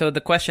 So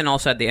the question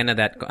also at the end of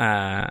that,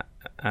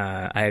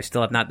 I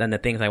still have not done the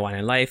things I want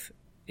in life.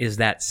 Is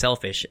that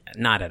selfish?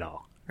 Not at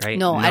all, right?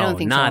 No, I don't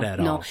think not so. at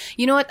No. all.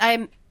 You know what?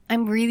 I'm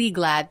really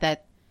glad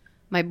that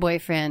my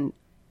boyfriend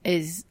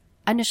is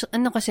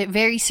kasi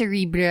very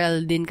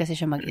cerebral din kasi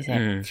siya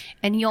mag-isip.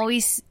 And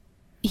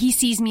he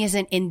sees me as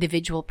an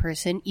individual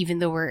person even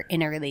though we're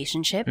in a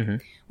relationship,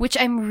 which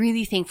I'm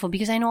really thankful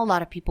because I know a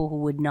lot of people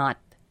who would not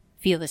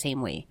feel the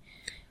same way.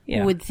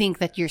 Yeah. Who would think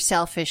that you're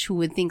selfish, who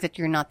would think that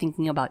you're not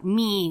thinking about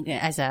me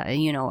as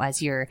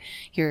as your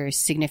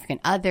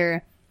significant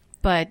other.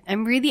 But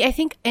I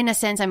think in a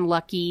sense I'm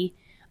lucky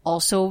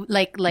also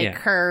like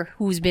her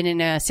who's been in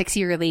a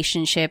 6-year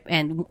relationship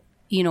and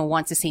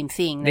wants the same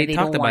thing. They that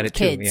talked don't about want it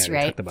kids, too. Yeah,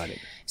 right? They talked about it.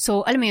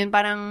 So alam mo yun,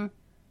 parang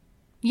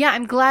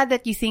I'm glad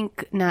that you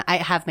think na I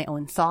have my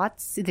own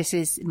thoughts. This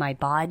is my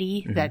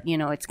body that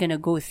it's gonna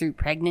go through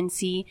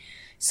pregnancy.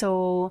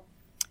 So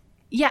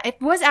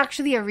it was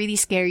actually a really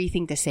scary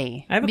thing to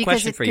say. I have a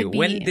question for you.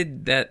 When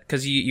did that,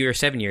 because you're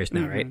 7 years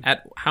now, right?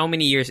 At how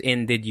many years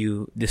in did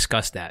you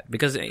discuss that?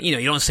 Because,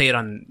 you don't say it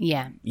on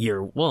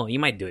year, well, you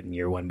might do it in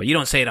year 1, but you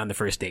don't say it on the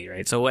first date,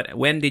 right? So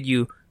when did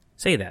you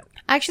say that?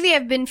 Actually,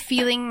 I've been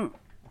feeling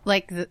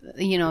like,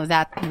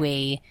 that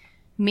way,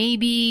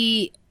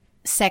 maybe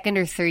second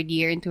or third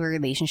year into a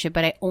relationship,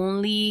 but I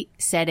only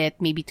said it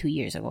maybe 2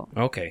 years ago.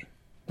 Okay.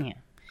 Yeah.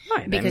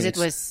 Right, because it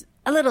was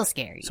a little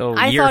scary. So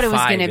I year thought it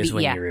was 5 gonna is be,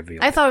 when you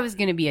revealed I it. thought it was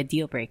going to be a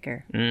deal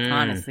breaker,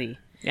 honestly.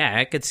 Yeah,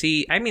 I could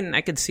see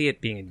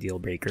it being a deal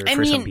breaker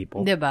for some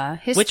people. Diba?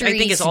 Which I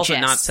think is also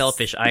suggests- not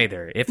selfish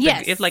either.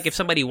 If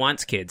somebody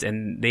wants kids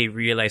and they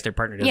realize their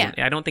partner doesn't,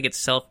 I don't think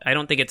it's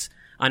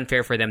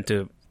unfair for them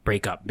to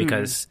break up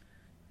because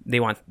they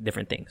want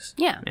different things.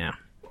 Yeah. Yeah.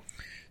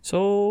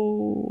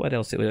 So what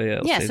else?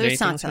 Yeah, Is so there it's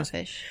anything not else?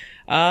 selfish.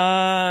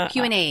 Q&A.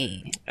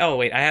 Q&A. Oh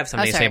wait, I have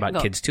something to say sorry, about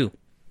go. kids too.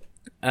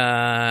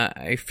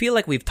 I feel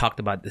like we've talked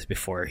about this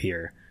before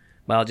here,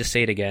 but I'll just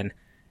say it again.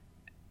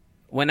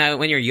 When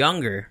you're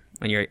younger,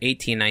 when you're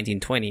 18, 19,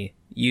 20,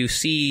 you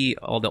see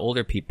all the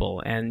older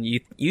people, and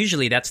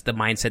usually that's the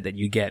mindset that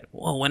you get.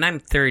 Well, when I'm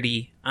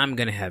 30, I'm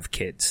gonna have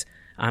kids.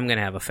 I'm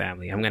gonna have a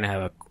family. I'm gonna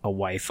have a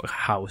wife, a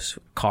house,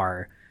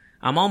 car.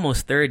 I'm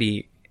almost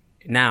 30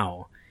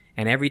 now,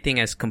 and everything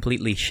has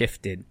completely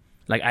shifted.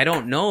 Like, I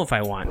don't know if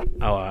I want,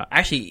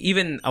 actually,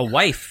 even a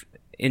wife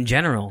in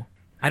general.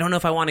 I don't know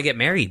if I want to get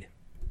married.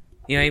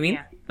 You know what I mean?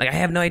 Yeah. Like, I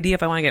have no idea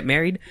if I want to get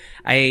married.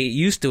 I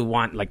used to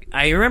want, like,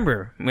 I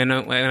remember when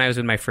I was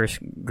with my first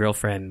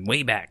girlfriend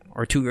way back,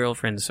 or 2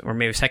 girlfriends, or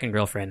maybe second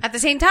girlfriend. At the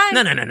same time?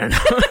 No. When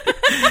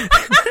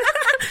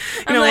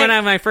I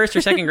had my first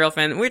or second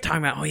girlfriend, we were talking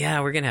about,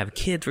 we're going to have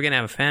kids, we're going to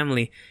have a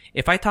family.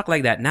 If I talk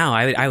like that now,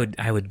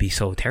 I would be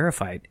so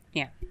terrified.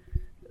 Yeah.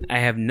 I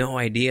have no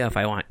idea if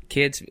I want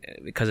kids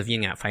because of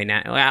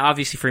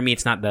obviously for me,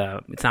 it's not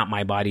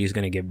my body who's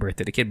going to give birth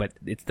to the kid, but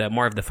it's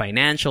more of the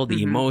financial,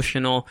 the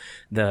emotional,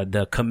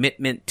 the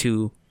commitment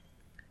to,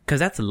 because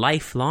that's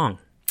lifelong.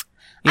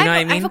 You know what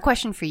I mean? I have a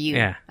question for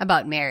you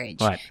about marriage.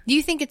 What? Do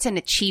you think it's an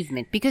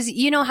achievement? Because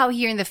you know how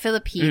here in the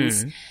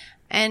Philippines,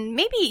 and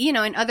maybe in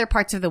other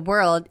parts of the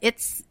world,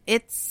 it's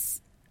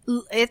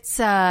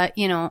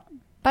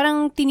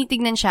parang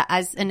tinitignan siya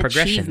as an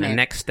progression, achievement. the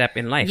next step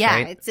in life, yeah,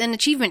 right? it's an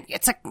achievement.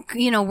 It's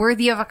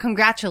worthy of a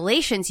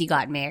congratulations you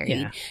got married.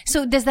 Yeah.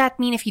 So does that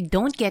mean if you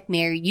don't get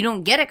married, you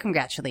don't get a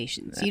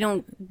congratulations? You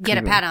don't get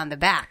a pat on the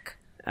back?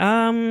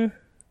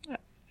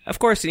 Of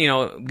course,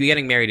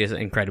 getting married is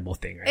an incredible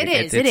thing, right?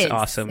 It is.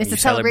 Awesome. It's You a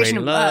celebration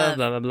of love.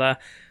 blah, blah, blah.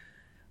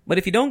 But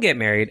if you don't get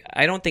married,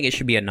 I don't think it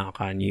should be a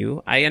knock on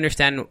you. I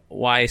understand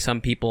why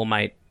some people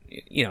might,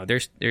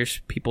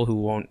 there's people who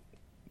won't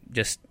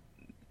just,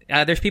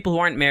 there's people who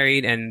aren't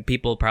married, and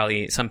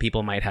some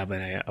people might have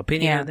an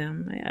opinion of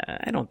them.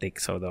 I don't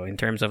think so, though, in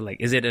terms of, like,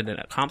 is it an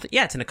accomplishment?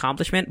 Yeah, it's an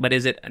accomplishment, but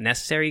is it a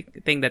necessary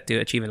thing to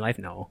achieve in life?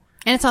 No.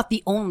 And it's not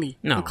the only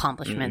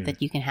accomplishment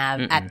that you can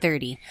have at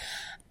 30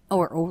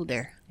 or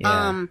older.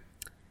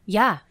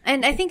 Yeah.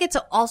 And I think it's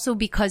also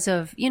because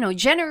of,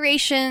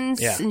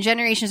 generations and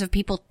generations of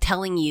people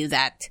telling you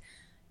that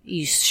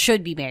you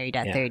should be married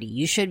at 30.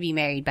 You should be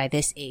married by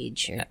this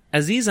age.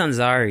 Aziz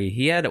Ansari,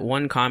 he had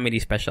one comedy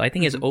special. I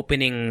think his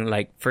opening,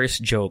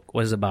 first joke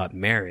was about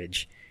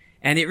marriage.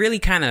 And it really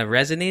kind of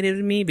resonated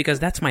with me because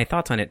that's my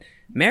thoughts on it.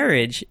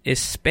 Marriage is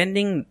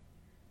spending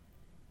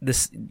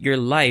your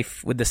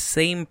life with the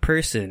same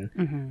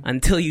person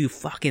until you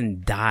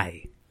fucking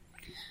die.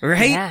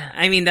 Right? Yeah.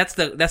 I mean, that's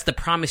the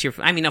promise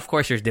of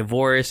course there's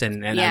divorce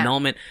and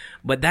annulment,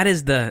 but that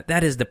is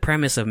the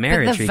premise of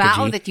marriage. But the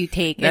vow that you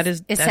take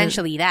is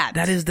essentially that.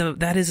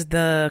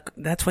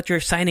 That's what you're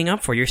signing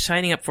up for. You're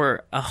signing up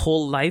for a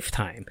whole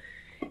lifetime.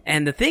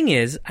 And the thing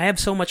is, I have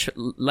so much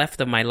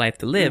left of my life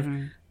to live.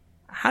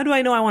 How do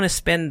I know I want to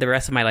spend the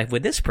rest of my life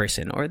with this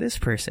person or this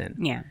person?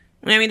 Yeah.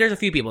 I mean, there's a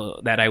few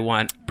people that I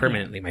want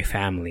permanently, my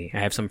family. I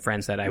have some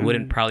friends that I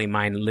wouldn't probably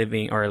mind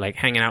living or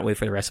hanging out with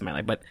for the rest of my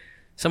life, but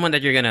someone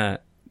that you're gonna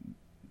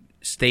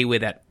stay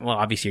with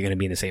obviously you're gonna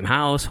be in the same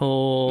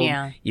household.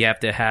 Yeah. You have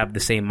to have the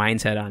same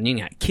mindset on, you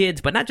got kids,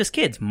 but not just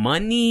kids,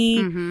 money,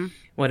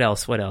 What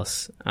else?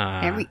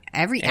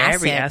 Every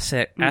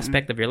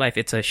aspect of your life.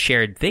 It's a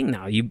shared thing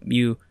now.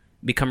 You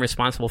become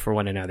responsible for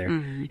one another,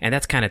 and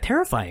that's kind of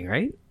terrifying,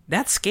 right?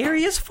 That's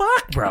scary as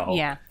fuck, bro.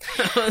 Yeah.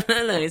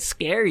 It's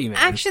scary, man.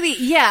 Actually,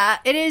 yeah,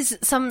 it is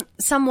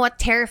somewhat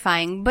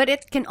terrifying, but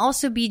it can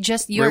also be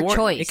just your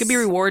choice. It could be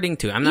rewarding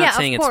too. I'm not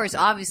saying of course,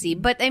 obviously,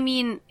 but I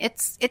mean,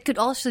 it could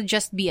also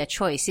just be a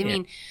choice.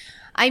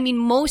 I mean,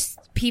 most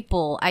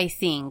people, I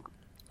think,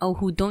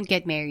 who don't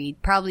get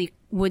married probably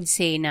would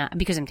say, nah,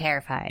 because I'm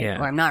terrified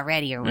or I'm not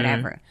ready or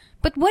whatever.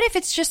 But what if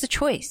it's just a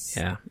choice?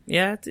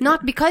 Yeah.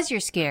 Not because you're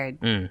scared.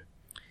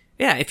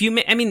 Yeah,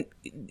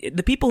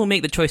 the people who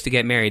make the choice to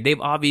get married, they've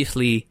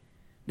obviously,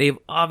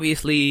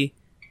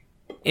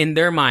 in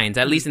their minds,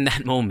 at least in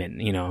that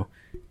moment,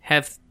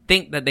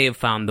 think that they have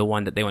found the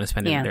one that they want to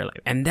spend in their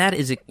life, and that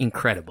is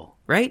incredible,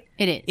 right?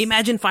 It is.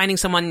 Imagine finding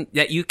someone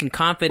that you can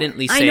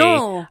confidently say,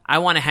 "I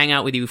want to hang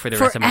out with you for the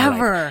rest of my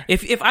life."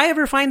 If I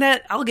ever find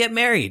that, I'll get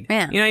married.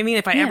 Yeah. You know what I mean?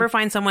 If I ever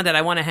find someone that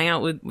I want to hang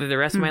out with the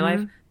rest of my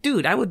life,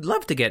 dude, I would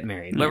love to get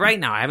married. But right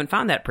now, I haven't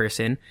found that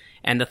person,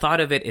 and the thought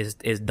of it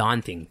is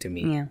daunting to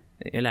me. Yeah.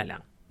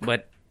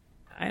 But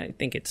I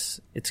think it's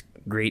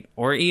great.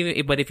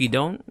 But if you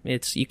don't,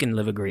 you can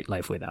live a great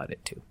life without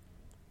it too.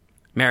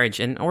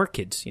 Marriage or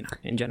kids,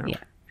 in general.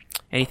 Yeah.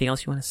 Anything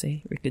else you want to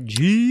say, Rika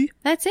G?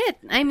 That's it.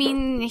 I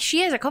mean,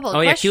 she has a couple of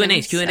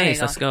questions. Q&As.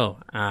 Let's go.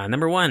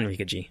 Number 1,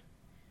 Rika G.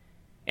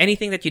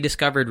 Anything that you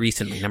discovered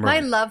recently?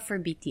 My love for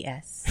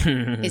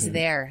BTS is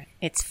there.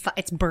 It's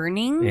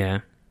burning. Yeah.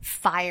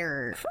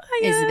 Fire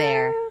is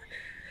there.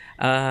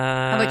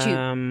 How about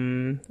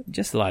you?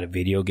 Just a lot of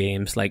video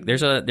games. Like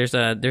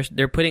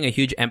they're putting a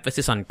huge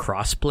emphasis on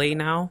crossplay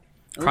now.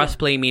 Ooh.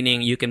 Crossplay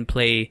meaning you can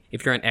play,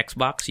 if you're on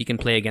Xbox, you can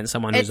play against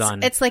someone who's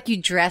on. It's like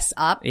you dress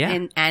up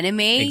in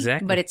anime,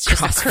 exactly. But it's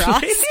just a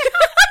cross.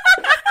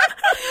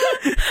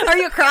 Are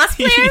you a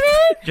crossplayer,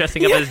 man?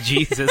 Dressing up as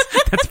Jesus.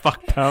 That's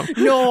fucked up.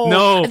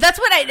 No. That's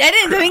what I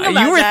didn't think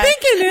about. You were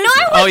thinking it.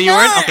 No, I was not. You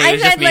weren't? Okay, I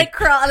said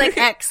like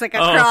X, like a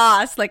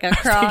cross, like a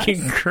cross.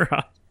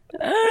 Cross.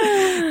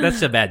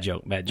 That's a bad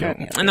joke.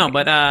 Okay. No,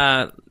 but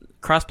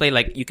crossplay,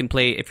 like you can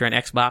play if you're on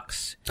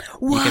Xbox.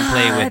 What? You can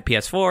play with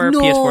PS4.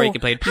 No. PS4 you can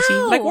play with PC.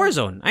 How? Like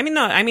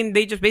Warzone.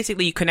 They just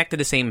basically connect to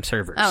the same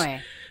servers. Okay.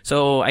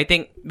 So I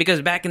think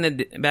because back in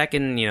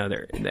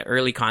the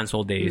early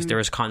console days, there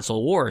was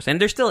console wars,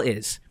 and there still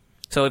is.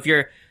 So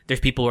there's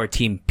people who are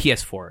team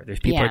PS4, there's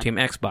people who are team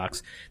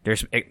Xbox,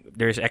 there's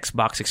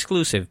Xbox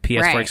exclusive,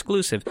 PS4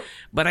 exclusive.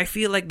 But I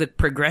feel like the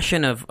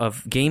progression of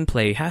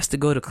gameplay has to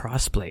go to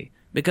crossplay.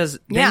 Because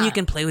then you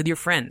can play with your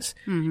friends.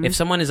 Mm-hmm. If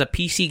someone is a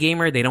PC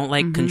gamer, they don't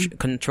like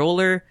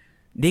controller,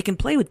 they can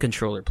play with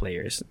controller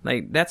players.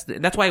 Like that's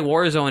why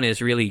Warzone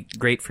is really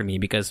great for me,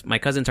 because my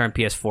cousins are on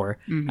PS4.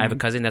 I have a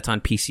cousin that's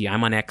on PC.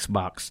 I'm on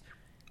Xbox.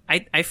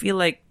 I feel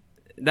like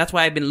that's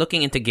why I've been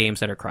looking into games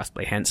that are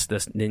crossplay. Hence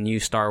the new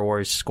Star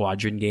Wars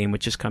Squadron game,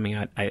 which is coming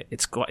out.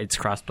 It's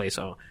crossplay.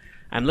 So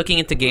I'm looking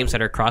into games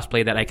that are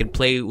crossplay that I can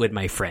play with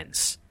my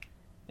friends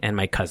and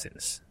my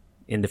cousins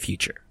in the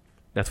future.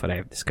 That's what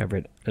I've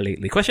discovered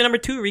lately. Question number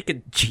 2,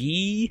 Rika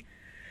G.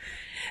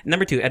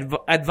 Number 2,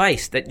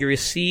 advice that you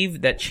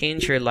received that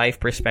changed your life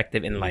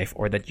perspective in life,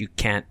 or that you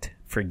can't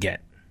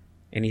forget.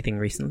 Anything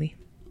recently?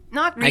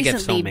 Not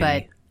recently,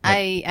 but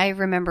I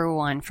remember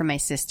one from my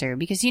sister,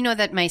 because you know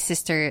that my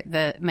sister,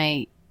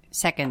 my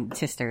second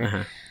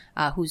sister,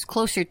 who's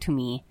closer to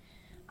me,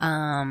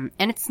 and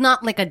it's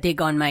not like a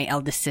dig on my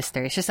eldest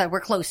sister. It's just that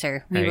we're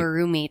closer. We were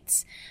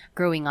roommates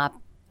growing up.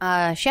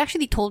 She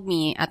actually told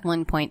me at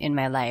one point in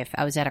my life,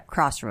 I was at a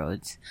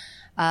crossroads.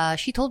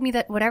 She told me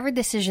that whatever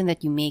decision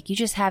that you make, you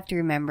just have to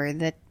remember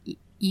that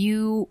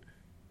you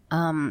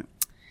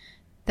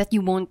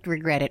won't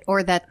regret it,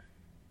 or that,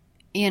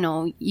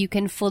 you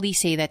can fully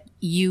say that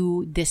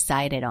you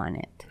decided on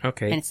it.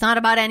 Okay. And it's not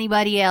about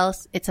anybody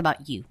else, it's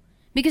about you.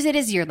 Because it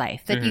is your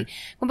life. That you,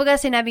 kumbaga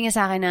sinabi niya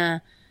sa akin na,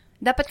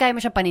 dapat kaya mo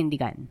siya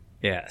panindigan.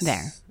 Yes.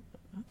 There.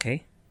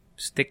 Okay.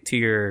 Stick to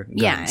your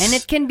guns. Yeah, and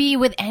it can be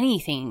with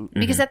anything.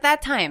 Because at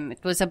that time,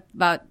 it was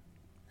about,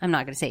 I'm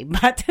not going to say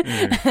but,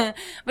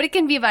 but it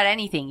can be about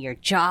anything. Your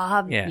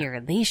job, your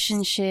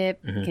relationship,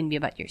 it can be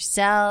about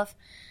yourself.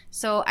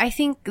 So I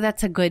think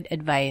that's a good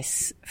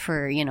advice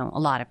for, a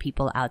lot of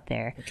people out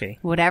there. Okay.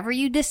 Whatever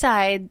you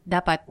decide,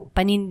 dapat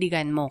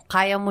panindigan mo.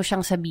 Kaya mo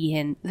siyang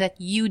sabihin that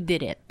you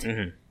did it.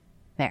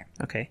 There.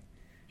 Okay.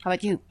 How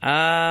about you?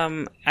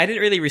 I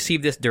didn't really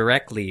receive this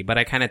directly, but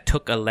I kind of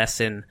took a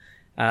lesson.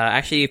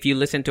 Actually, if you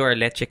listen to our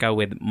Leche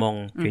with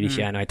Mong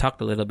Feliciano, I talked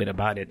a little bit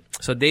about it.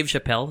 So Dave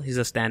Chappelle, he's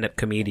a stand-up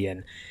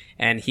comedian,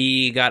 and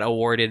he got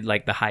awarded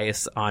like the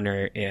highest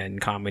honor in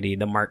comedy,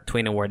 the Mark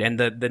Twain Award. And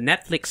the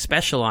Netflix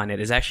special on it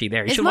is actually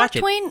there. You should watch it.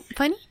 Is Mark Twain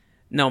funny?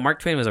 No, Mark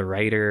Twain was a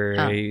writer.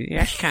 Oh. He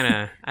actually kind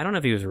of, I don't know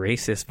if he was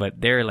racist,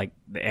 but they're like,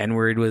 the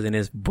N-word was in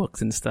his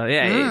books and stuff.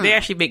 Yeah, they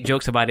actually make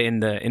jokes about it in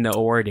the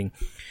awarding.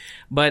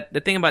 But the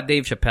thing about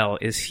Dave Chappelle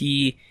is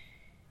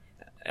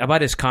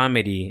about his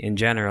comedy in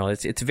general,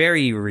 it's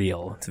very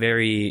real. It's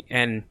very,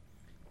 and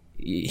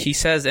he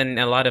says, and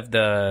a lot of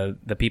the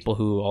people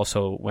who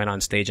also went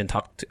on stage and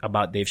talked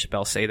about Dave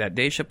Chappelle say that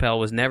Dave Chappelle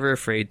was never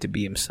afraid to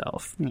be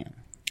himself. Yeah.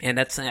 And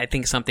that's, I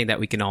think, something that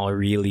we can all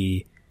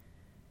really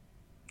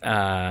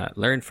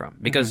learn from,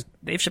 because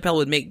Dave Chappelle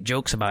would make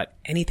jokes about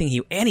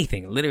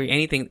literally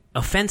anything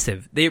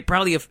offensive. They're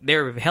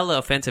hella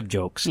offensive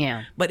jokes.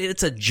 Yeah. But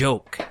it's a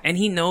joke, and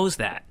he knows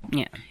that.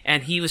 Yeah.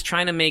 And he was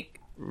trying to make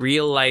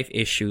real life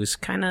issues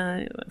kind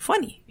of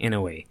funny in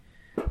a way.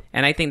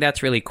 And I think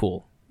that's really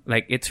cool.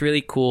 Like, it's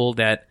really cool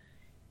that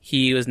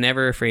he was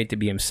never afraid to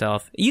be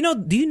himself. Do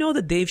you know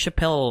the Dave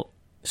Chappelle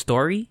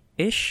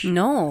story-ish?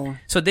 No.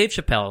 So Dave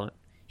Chappelle,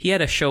 he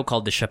had a show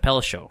called The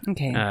Chappelle Show.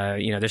 Okay.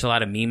 There's a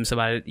lot of memes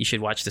about it. You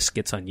should watch the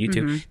skits on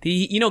YouTube.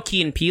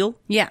 Key and Peele?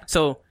 Yeah.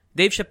 So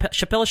Dave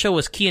Chappelle Show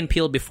was Key and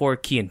Peele before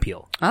Key and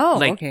Peele. Oh,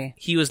 like, okay.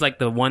 He was like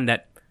the one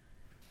that,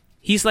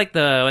 he's like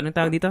the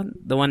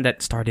one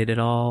that started it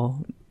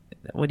all.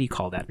 What do you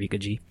call that, Rika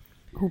G?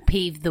 Who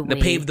paved the way.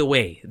 Paved the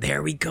way.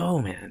 There we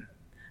go, man.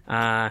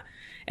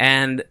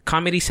 And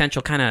Comedy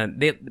Central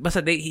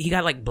he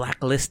got like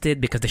blacklisted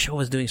because the show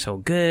was doing so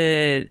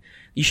good.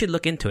 You should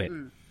look into it.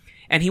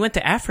 And he went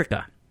to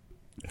Africa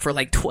for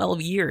like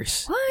 12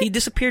 years. What? He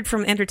disappeared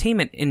from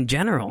entertainment in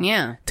general.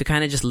 Yeah. To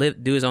kind of just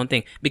do his own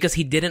thing, because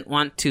he didn't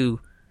want to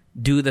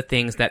do the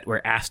things that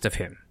were asked of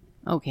him.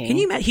 Okay. Can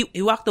you imagine?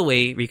 He walked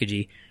away, Rika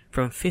G,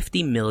 from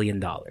 $50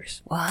 million.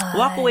 What?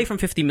 Walk away from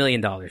 $50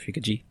 million, Rika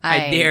G.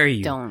 I dare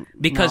you. Don't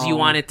because you know.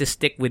 wanted to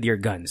stick with your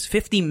guns.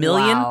 $50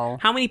 million? Wow.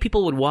 How many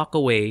people would walk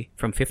away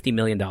from $50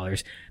 million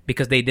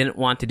because they didn't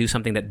want to do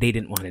something that they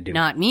didn't want to do?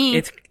 Not me.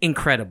 It's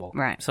incredible.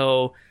 Right.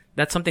 So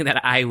that's something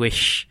that I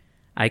wish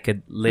I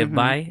could live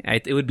by.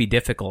 It would be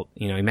difficult.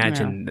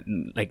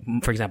 Imagine, like,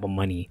 for example,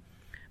 money.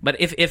 But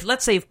if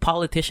let's say if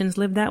politicians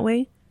lived that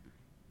way,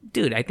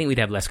 dude, I think we'd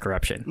have less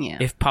corruption. Yeah.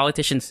 If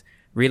politicians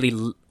really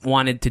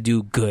wanted to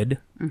do good,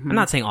 I'm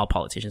not saying all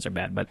politicians are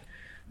bad, but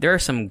there are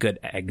some good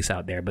eggs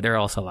out there, but there are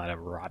also a lot of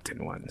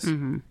rotten ones.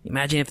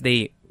 Imagine if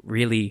they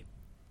really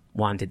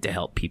wanted to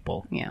help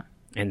people. Yeah.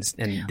 And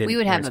we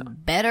would have a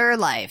better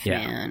life,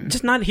 man.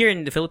 Just not here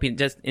in the Philippines,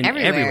 just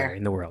everywhere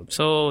in the world.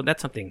 So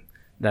that's something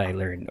that I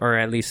learned, or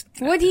at least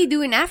What did he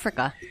do in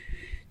Africa?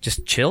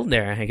 just chilled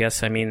there, I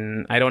guess. I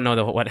mean, I don't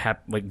know what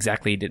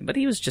exactly he did, but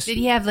he was just. Did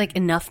he have like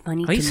enough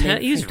money to he's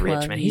live for 12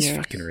 rich, man. years? He's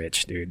fucking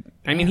rich, dude.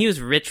 I mean, he was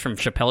rich from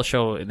Chappelle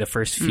Show the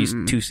first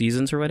few 2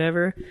 seasons or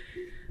whatever.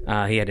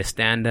 He had a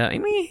stand-up. I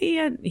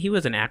mean, he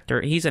was an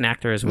actor. He's an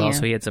actor as well, Yeah.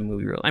 so he had some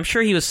movie role. I'm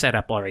sure he was set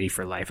up already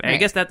for life. I Right.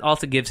 guess that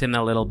also gives him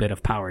a little bit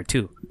of power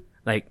too.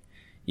 Like,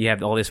 you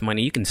have all this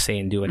money, you can say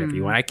and do whatever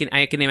you want.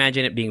 I can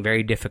imagine it being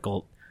very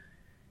difficult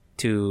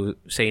to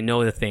say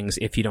no to things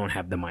if you don't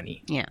have the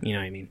money. Yeah. You know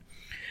what I mean?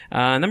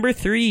 Number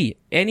 3,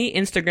 any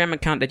Instagram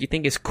account that you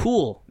think is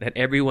cool that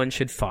everyone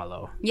should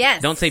follow.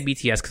 Yes. Don't say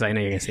BTS because I know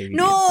you're going to say BTS.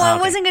 No, Oh, I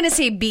okay. wasn't gonna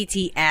say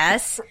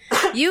BTS.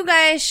 You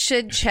guys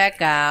should check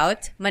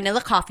out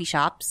Manila coffee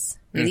shops.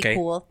 Really Okay.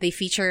 cool. They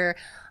feature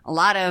a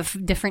lot of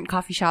different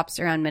coffee shops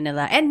around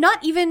Manila, and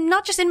not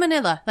just in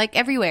Manila, like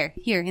everywhere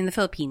here in the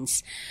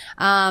Philippines.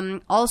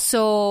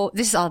 Also,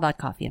 this is all about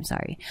coffee. I'm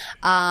sorry.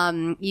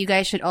 You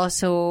guys should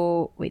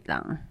also wait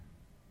lang.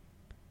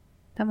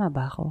 Tama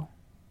ba ako?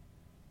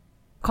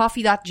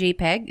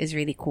 Coffee.jpg is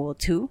really cool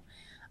too.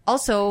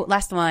 Also,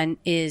 last one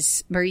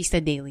is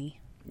Barista Daily.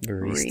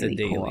 Barista Really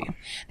Daily. cool.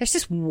 There's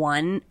this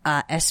one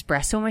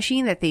espresso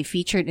machine that they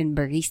featured in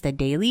Barista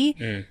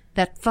Daily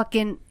that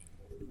fucking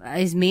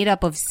is made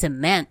up of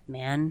cement,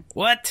 man.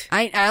 What?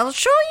 I'll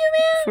show you,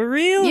 man. For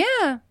real?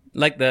 Yeah,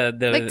 Like the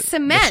like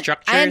cement, the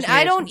structures and I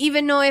made don't of-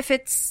 even know if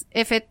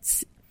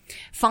it's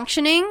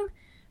functioning,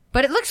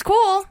 but it looks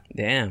cool.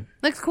 Damn.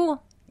 Looks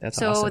cool. That's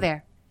so awesome.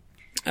 there.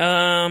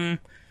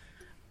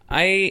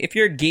 If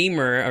you're a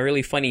gamer, a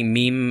really funny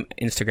meme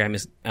Instagram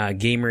is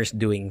gamers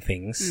doing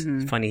things.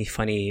 Mm-hmm.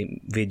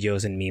 Funny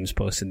videos and memes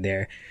posted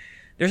there.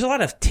 There's a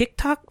lot of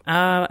TikTok,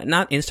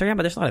 not Instagram,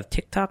 but there's a lot of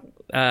TikTok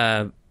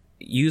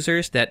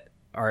users that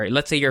are,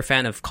 let's say you're a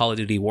fan of Call of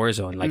Duty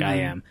Warzone, like I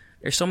Mm-hmm. am.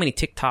 There's so many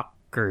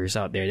TikTokers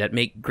out there that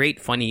make great,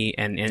 funny,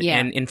 and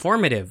Yeah.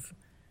 informative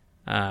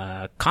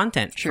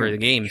content for the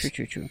games.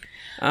 True.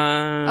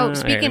 Alright,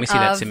 Speaking let me see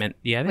that of- cement.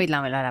 Do you have it? Wait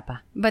lang, wala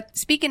pa. But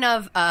speaking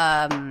of,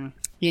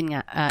 yun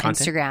nga,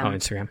 Instagram. Oh,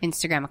 Instagram.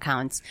 Instagram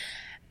accounts.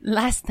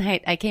 Last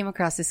night, I came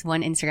across this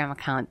one Instagram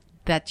account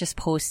that just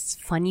posts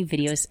funny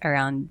videos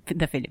around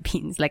the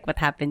Philippines. Like what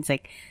happens,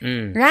 like,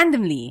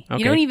 randomly. Okay.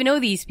 You don't even know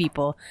these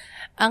people.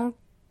 Ang,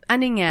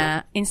 ano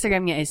nga,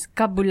 Instagram niya is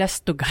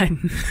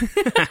Kabulastugan.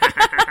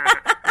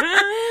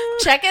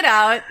 Check it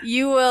out.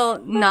 You will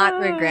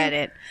not regret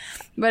it.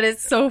 But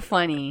it's so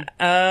funny.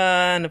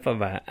 Ano pa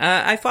ba?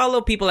 I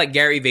follow people like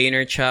Gary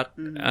Vaynerchuk.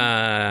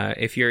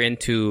 If you're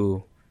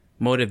into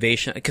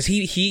motivation, because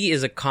he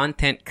is a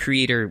content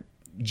creator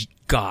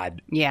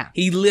god. Yeah.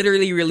 He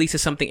literally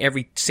releases something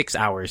every 6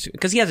 hours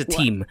because he has a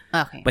team.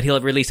 Okay. But he'll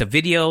release a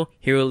video,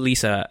 he'll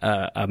release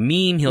a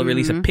meme, he'll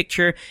release a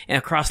picture, and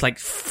across like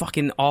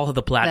fucking all of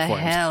the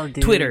platforms. The hell,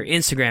 dude. Twitter,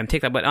 Instagram,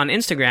 TikTok. But on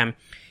Instagram,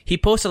 he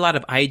posts a lot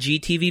of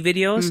IGTV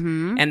videos,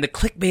 and the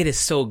clickbait is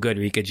so good,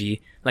 Rika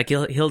G. Like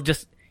he'll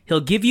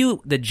give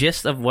you the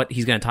gist of what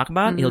he's gonna talk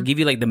about. He'll give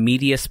you like the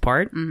meatiest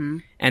part,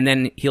 and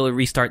then he'll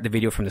restart the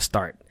video from the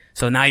start.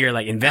 So now you're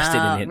like invested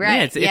in it. Right.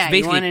 Yeah, it's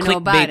basically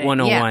clickbait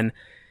 101.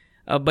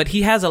 Yeah. But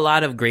he has a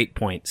lot of great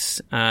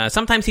points.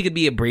 Sometimes he could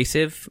be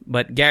abrasive,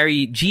 but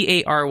Gary,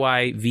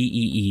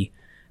 Garyvee,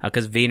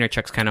 because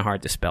Vaynerchuk's kind of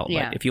hard to spell.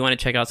 Yeah. But if you want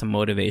to check out some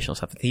motivational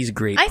stuff, he's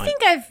great. I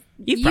think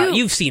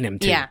you've seen him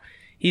too. Yeah.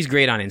 He's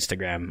great on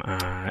Instagram.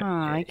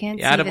 I can't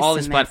see out of this all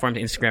his cement. platforms,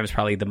 Instagram is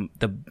probably the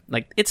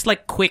like it's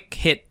like quick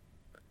hit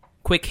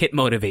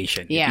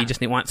motivation. Yeah. If you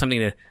just want something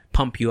to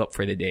pump you up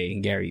for the day,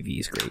 Gary V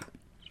is great.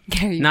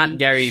 Gary Not V.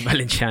 Gary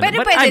Valenciano.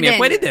 But I mean,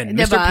 pwede din.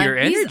 Mr. Pure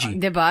Energy.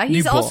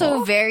 He's Diba?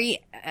 also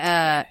very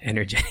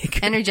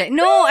Energetic. energetic.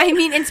 No, I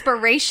mean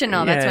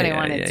inspirational. That's what I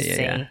wanted to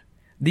say. Yeah.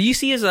 Do you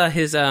see his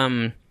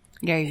Gary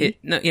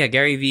V.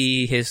 Gary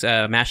V, his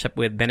mashup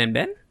with Ben and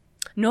Ben?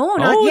 No,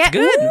 not yet. It's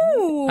good.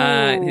 Ooh.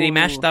 They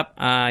mashed up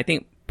I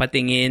think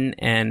Patingin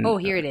and Oh,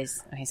 here it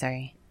is. Okay,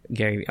 sorry.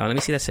 Gary V. Oh, let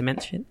me see that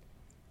cement shit.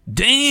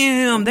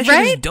 Damn, that shit is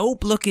Right?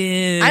 dope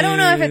looking. I don't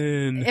know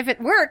if it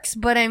works,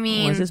 but I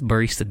mean, What is this?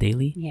 Barista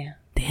Daily? yeah.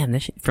 Damn,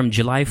 that shit from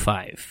July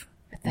 5.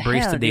 the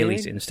Barista hell,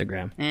 Daily's dude?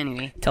 Instagram.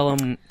 Anyway, Tell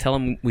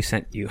them we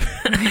sent you.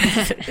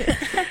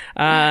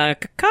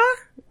 Kaka?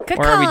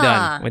 Or are we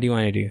done? What do you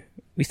want to do?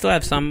 We still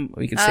have some.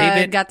 We can save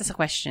it. got this a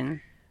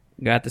question.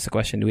 Got this a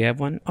question. Do we have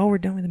one? Oh, we're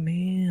done with the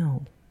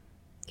mail.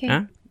 Okay,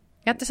 Huh?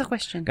 got this a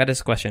question. Got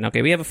this question.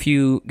 Okay, we have a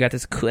few got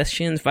this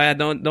questions.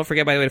 Don't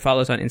forget, by the way, to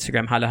follow us on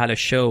Instagram, Halo Halo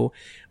Show.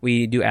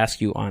 We do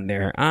ask you on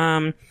there.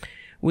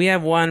 We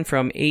have one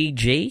from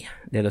AJ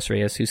De Los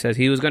Reyes who says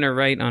he was going to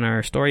write on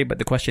our story, but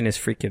the question is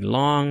freaking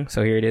long.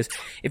 So here it is.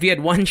 If you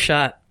had one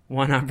shot,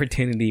 one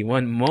opportunity,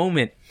 one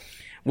moment,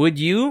 would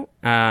you,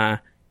 A,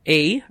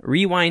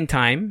 rewind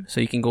time so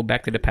you can go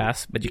back to the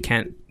past, but you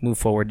can't move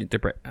forward.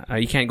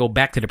 You can't go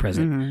back to the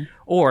present.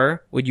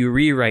 Or would you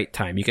rewrite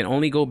time? You can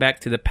only go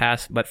back to the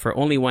past, but for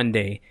only one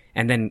day,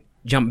 and then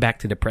jump back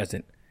to the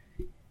present.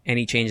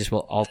 Any changes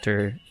will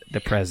alter the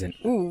present.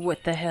 Ooh,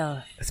 what the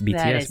hell? That's BTS,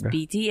 That is bro.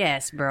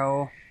 BTS,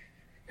 bro.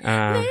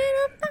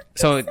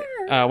 So,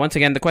 once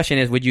again, the question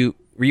is, would you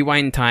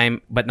rewind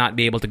time but not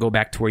be able to go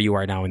back to where you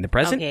are now in the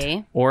present?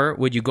 Okay. Or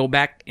would you go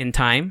back in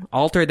time,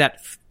 alter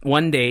that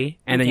one day,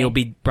 and then Okay. you'll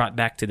be brought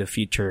back to the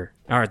future,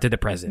 or to the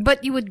present?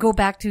 But you would go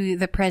back to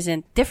the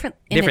present Different.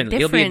 different.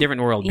 It'll be a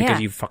different world Yeah.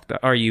 because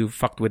you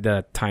fucked with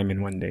the time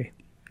in one day.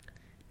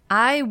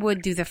 I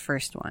would do the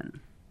first one.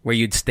 Where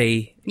you'd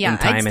stay Yeah, in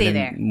time I'd stay and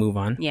then there. move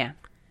on. Yeah.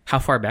 How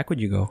far back would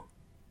you go?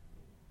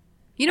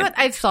 You know what?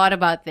 I've thought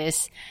about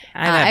this.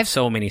 I have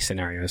so many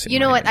scenarios. in You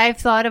know my what? head. I've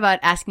thought about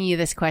asking you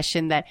this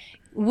question: that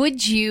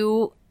would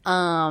you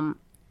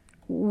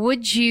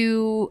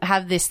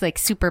have this like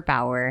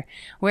superpower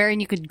wherein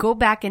you could go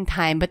back in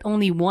time, but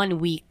only 1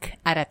 week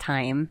at a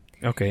time,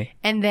 Okay.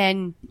 and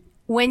then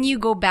when you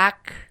go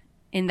back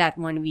in that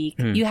 1 week,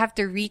 you have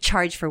to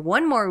recharge for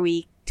one more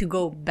week to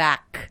go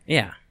back.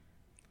 Yeah.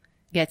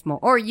 Gets more,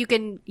 or you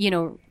can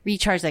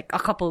recharge like a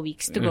couple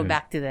weeks to go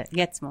back to the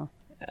gets more.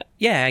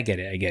 Yeah, I get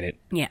it.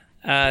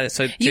 Yeah.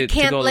 So You to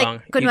can't go like,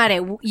 along,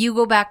 kunwari, you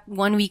go back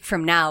 1 week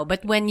from now,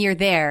 but when you're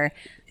there,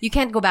 you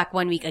can't go back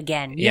 1 week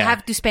again. You Yeah.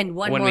 have to spend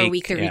one more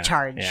week to yeah,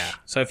 recharge. Yeah.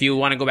 So if you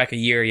want to go back a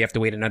year, you have to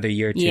wait another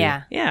year too.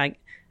 Yeah. Yeah,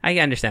 I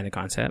understand the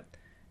concept.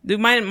 Dude,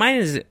 mine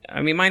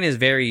is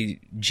very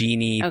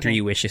genie, Okay.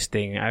 3 wishes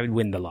thing. I would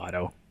win the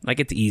lotto. Like,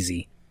 it's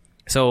easy.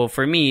 So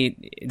for me,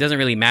 it doesn't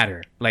really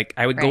matter. Like,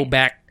 I would go Right.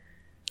 back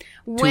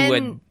to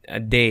When a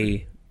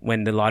day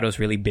when the lotto's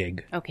really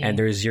big. Okay. And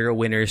there's 0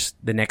 winners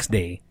the next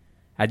day.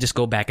 I just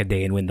go back a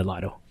day and win the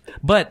lotto.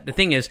 But the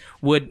thing is,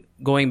 would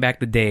going back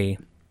the day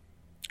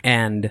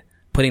and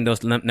putting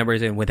those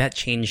numbers in, would that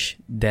change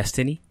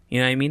destiny? You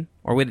know what I mean?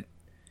 Or would...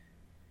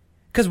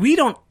 Because we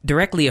don't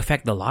directly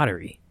affect the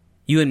lottery.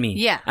 You and me.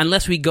 Yeah.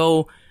 Unless we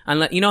go...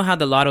 you know how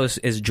the lotto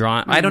is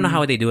drawn? I don't know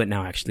how they do it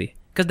now, actually.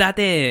 Because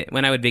dati,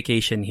 when I would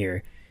vacation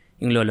here,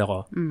 yung lolo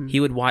ko, he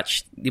would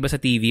watch... Di ba sa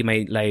TV,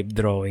 may live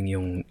drawing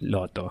yung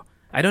lotto.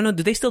 I don't know.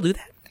 Do they still do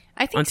that?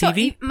 I think on so.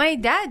 TV? My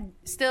dad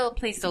still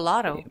plays the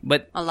lotto.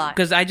 But a lot.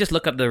 because I just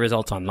look up the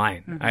results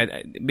online.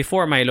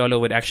 Before, my lolo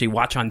would actually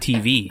watch on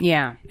TV.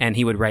 Yeah. And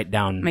he would write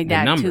down My the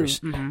dad, numbers.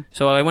 too.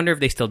 So I wonder if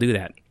they still do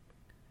that.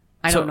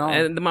 I don't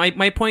know.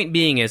 My point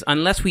being is,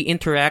 unless we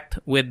interact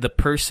with the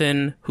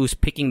person who's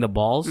picking the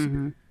balls,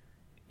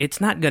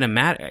 it's not gonna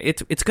matter.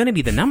 It's gonna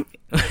be the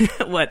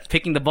what,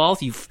 picking the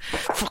balls? You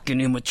fucking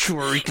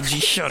immature. You can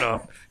just shut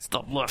up.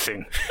 Stop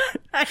bluffing.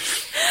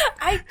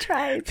 I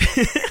tried.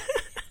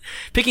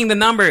 Picking the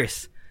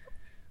numbers.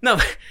 No.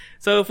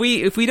 So if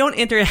we don't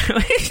interact,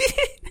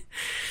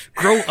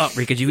 grow up,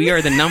 Rikaji. We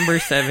are the number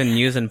 7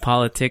 news and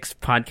politics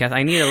podcast.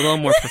 I need a little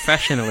more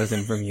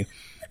professionalism from you.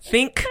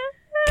 Think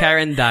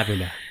Karen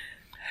Davila.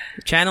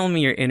 Channel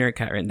me your inner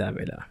Karen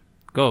Davila.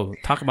 Go.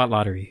 Talk about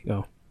lottery.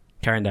 Go.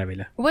 Karen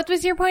Davila. What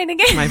was your point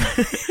again?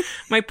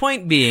 My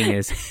point being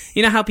is,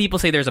 you know how people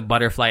say there's a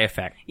butterfly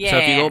effect? Yeah. So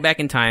if you go back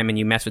in time and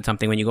you mess with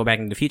something, when you go back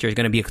into the future, it's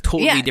going to be a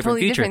totally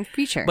different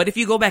future. But if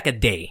you go back a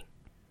day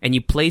and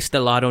you place the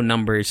lotto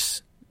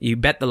numbers, you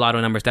bet the lotto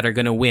numbers that are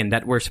going to win,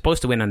 that we're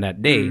supposed to win on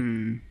that day,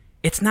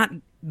 it's not...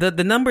 The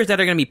numbers that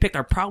are going to be picked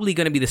are probably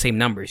going to be the same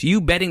numbers.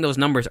 You betting those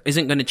numbers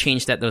isn't going to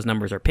change that those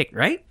numbers are picked,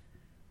 right?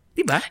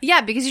 Diba?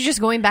 Yeah, because you're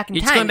just going back in time.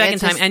 You're just going back in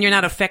time, and you're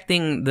not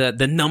affecting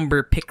the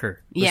number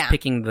picker. Who's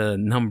picking the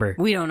number.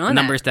 We don't know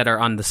numbers that are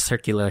on the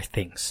circular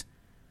things.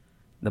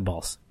 The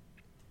balls.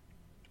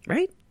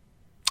 Right?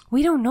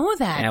 We don't know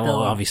that,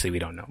 well, obviously we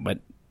don't know, but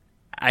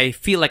I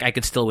feel like I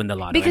could still win the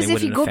lotto. Because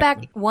if you go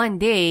back one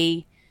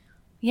day,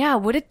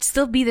 would it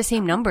still be the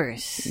same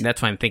numbers?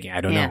 That's what I'm thinking.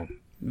 I don't know.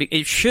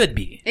 It should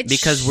be.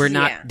 Because we're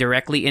not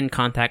directly in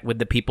contact with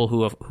the people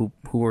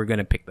who are going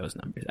to pick those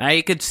numbers.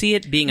 I could see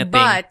it being a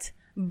thing.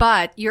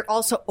 But you're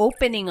also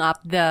opening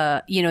up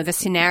the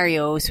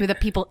scenarios with the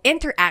people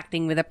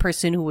interacting with the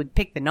person who would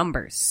pick the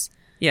numbers.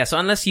 Yeah, so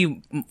unless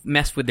you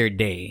mess with their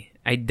day,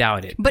 I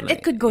doubt it. But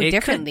it could go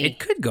differently. It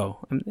could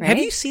go. Right? Have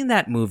you seen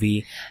that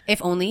movie?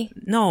 If Only?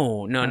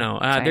 No.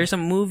 There's a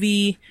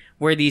movie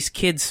where these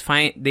kids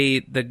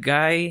the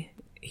guy,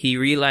 he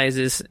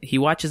realizes, he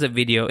watches a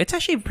video. It's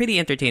actually a pretty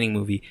entertaining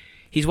movie.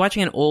 He's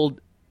watching an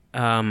old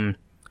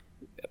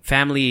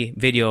family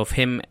video of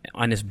him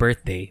on his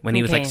birthday when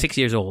he was like 6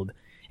 years old.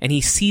 And he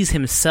sees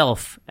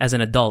himself as an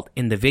adult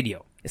in the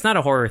video. It's not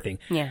a horror thing.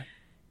 Yeah.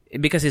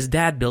 Because his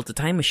dad built a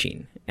time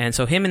machine. And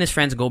so him and his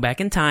friends go back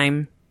in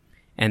time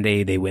and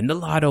they win the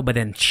lotto, but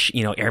then,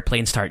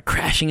 airplanes start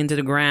crashing into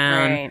the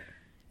ground. Right.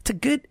 It's a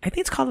good, I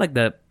think it's called like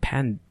the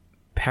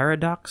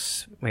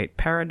Paradox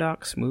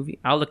movie.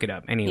 I'll look it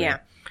up anyway. Yeah.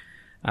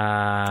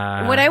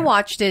 What I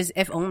watched is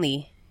If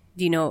Only.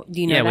 Do you know that?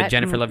 Yeah, with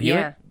Jennifer Love Hewitt.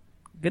 Yeah.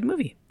 Good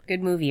movie.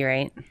 Good movie,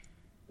 right?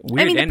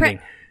 Weird ending.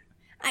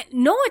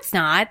 No, it's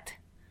not.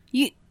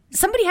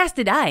 Somebody has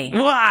to die.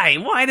 Why?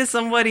 Why does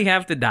somebody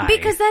have to die?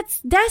 Because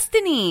that's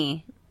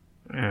destiny.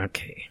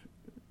 Okay.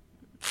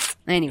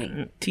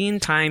 Anyway. Teen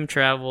time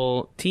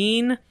travel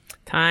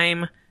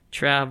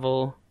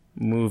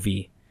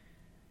movie.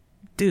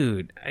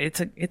 Dude,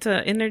 it's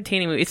a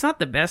entertaining movie. It's not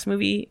the best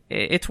movie.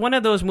 It's one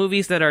of those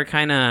movies that are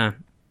kind of,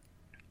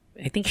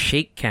 I think,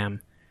 shake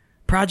cam.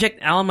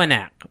 Project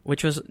Almanac,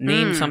 which was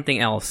named something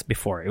else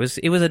before. It was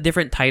a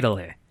different title.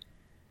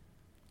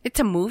 It's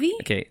a movie?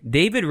 Okay.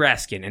 David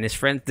Raskin and his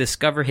friends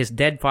discover his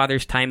dead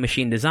father's time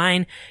machine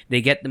design.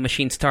 They get the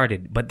machine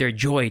started, but their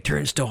joy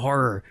turns to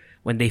horror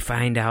when they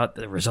find out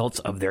the results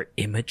of their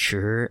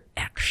immature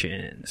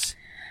actions.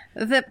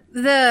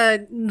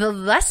 The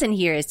lesson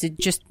here is to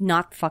just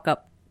not fuck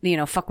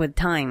with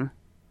time.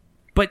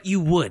 But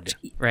you would,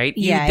 right?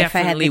 Yeah, you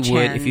definitely if I had the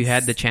would chance. if you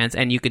had the chance,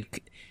 and you could.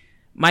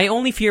 My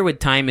only fear with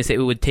time is that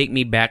it would take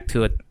me back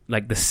to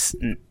like the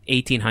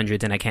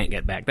 1800s, and I can't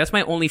get back. That's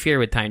my only fear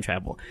with time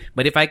travel.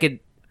 But if I could,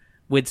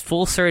 with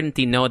full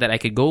certainty, know that I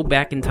could go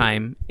back in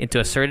time into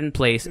a certain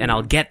place and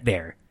I'll get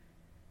there,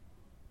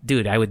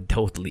 dude, I would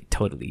totally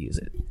use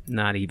it.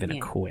 Not even a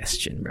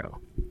question, bro.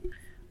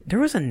 There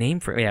was a name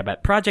for it,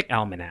 but Project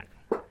Almanac.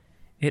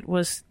 There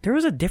was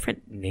a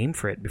different name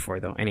for it before,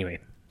 though. Anyway,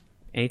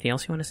 anything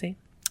else you want to say?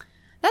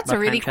 That's a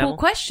really cool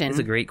question. It's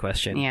a great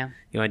question. Yeah.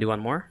 You want to do one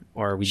more?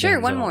 Or are we Sure,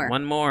 done? one more.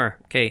 One more.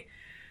 Okay.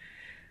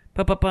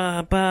 Do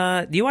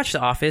you watch The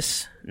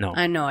Office? No.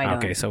 No, I don't.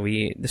 Okay, so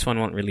this one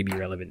won't really be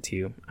relevant to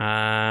you.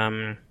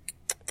 How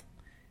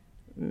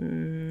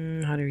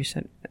do you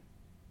say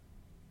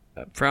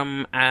it?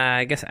 From,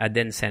 I guess,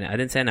 Aden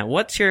Sena.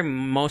 What's your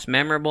most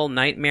memorable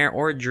nightmare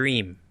or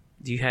dream?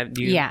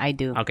 Yeah, I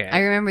do. Okay. I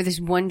remember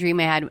this one dream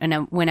I had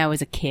when I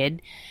was a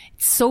kid.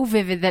 It's so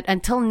vivid that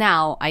until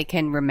now I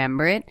can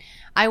remember it.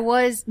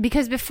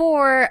 Because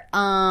before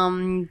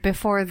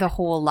the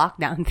whole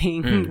lockdown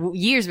thing,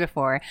 years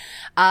before,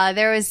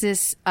 there was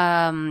this,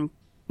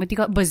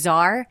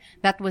 bazaar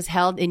that was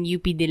held in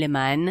UP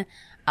Diliman,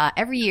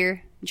 every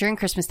year during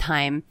Christmas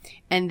time.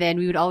 And then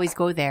we would always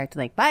go there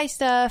to buy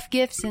stuff,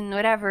 gifts and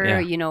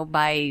whatever,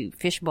 buy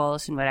fish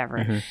balls and whatever.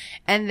 Mm-hmm.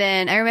 And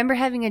then I remember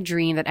having a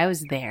dream that I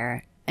was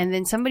there. And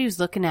then somebody was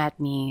looking at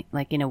me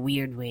in a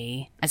weird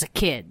way as a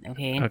kid.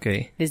 Okay.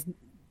 Okay.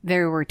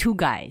 There were two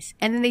guys,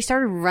 and then they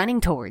started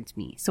running towards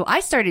me. So I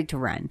started to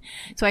run.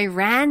 So I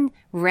ran,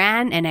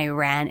 and I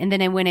ran. And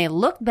then when I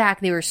looked back,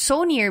 they were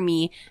so near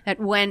me that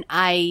when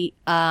I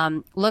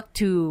looked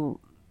to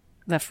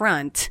the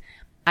front,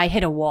 I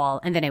hit a wall,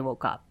 and then I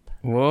woke up.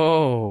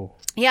 Whoa.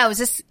 Yeah,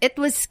 it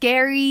was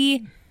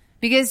scary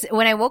because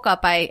when I woke up,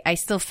 I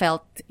still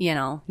felt,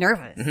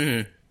 nervous.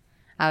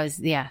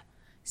 Mm-hmm.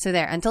 So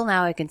there, until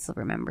now, I can still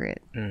remember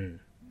it. Mm.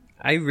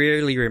 I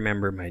rarely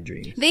remember my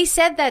dreams. They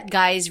said that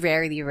guys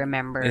rarely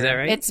remember. Is that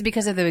right? It's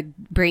because of the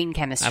brain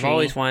chemistry. I've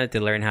always wanted to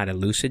learn how to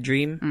lucid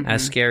dream. Mm-hmm.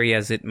 As scary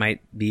as it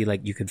might be,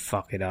 you could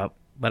fuck it up.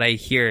 But I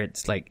hear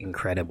it's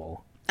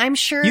incredible. I'm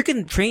sure you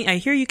can train.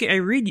 I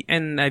read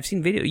and I've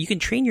seen video. You can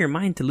train your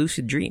mind to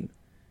lucid dream.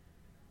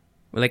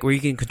 Like where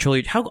you can control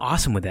your... How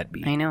awesome would that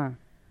be? I know.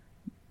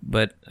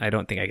 But I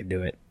don't think I could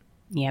do it.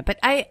 Yeah, but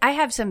I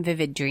have some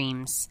vivid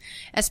dreams,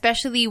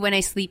 especially when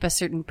I sleep a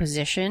certain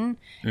position.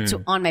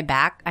 So on my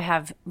back, I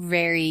have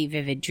very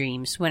vivid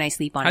dreams when I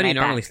sleep on my back. How do you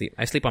normally sleep?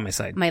 I sleep on my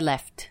side. My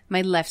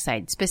left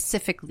side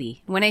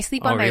specifically. When I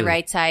sleep on my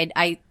right side,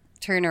 I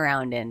turn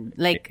around and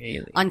like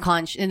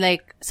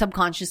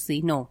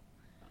subconsciously, no.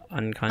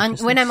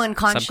 When I'm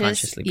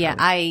unconscious, yeah,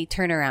 I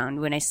turn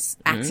around. When I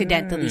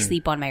accidentally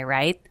sleep on my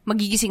right,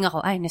 magigising ako,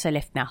 ay, nasa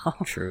left na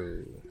ako.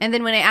 True. And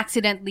then when I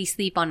accidentally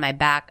sleep on my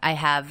back, I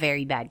have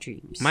very bad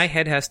dreams. My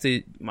head has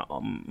to...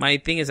 My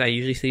thing is I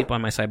usually sleep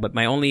on my side, but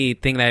my only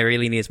thing that I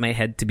really need is my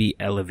head to be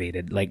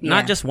elevated. Like,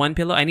 not just one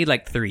pillow. I need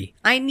like 3.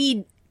 I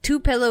need 2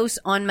 pillows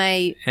on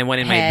my and one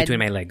in head. between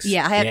my legs.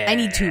 Yeah, I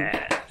need 2.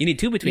 You need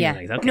 2 between your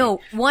legs? Okay.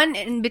 No, 1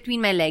 in between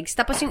my legs.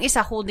 Tapos yung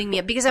isa holding me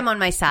up because I'm on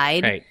my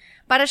side. Right.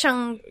 Para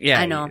siyang,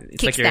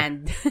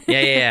 kickstand. Like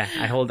yeah.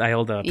 I hold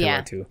a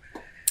pillow too.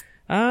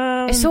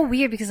 It's so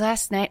weird because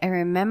last night I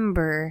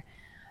remember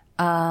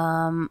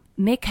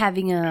Mick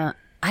having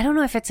I don't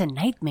know if it's a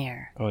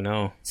nightmare. Oh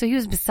no. So he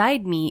was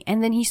beside me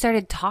and then he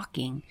started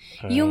talking.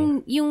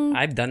 Yung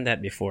I've done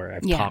that before.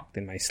 I've talked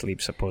in my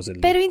sleep supposedly.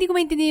 Pero hindi ko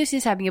maintindihan yung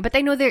sinasabi niya, but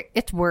I know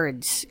it's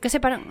words. Kasi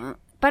para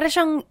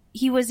siyang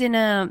he was in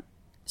a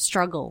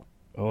struggle.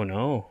 Oh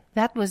no.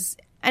 That was...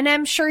 And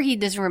I'm sure he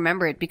doesn't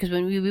remember it because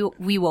when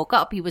we woke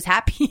up, he was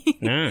happy.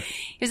 Nah.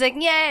 He was like,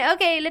 yeah,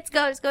 okay, let's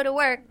go to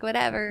work,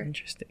 whatever.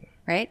 Interesting.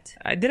 Right?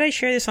 Did I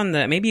share this on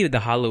maybe the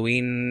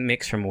Halloween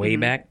mix from way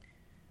back?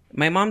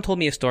 My mom told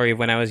me a story of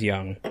when I was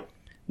young,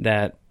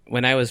 that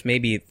when I was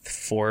maybe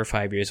 4 or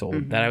 5 years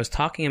old, that I was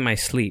talking in my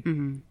sleep.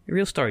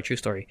 Real story, true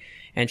story.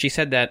 And she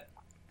said that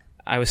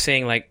I was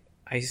saying like,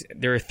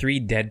 there are 3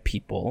 dead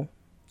people.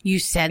 You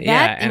said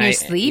that in your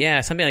sleep? Yeah,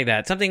 something like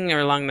that. Something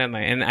along that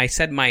line. And I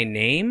said my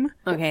name.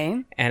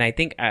 Okay. And I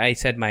think I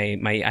said I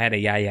had a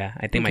yaya.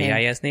 I think my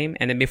yaya's name.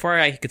 And then before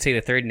I could say the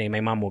third name,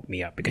 my mom woke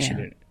me up because she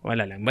didn't.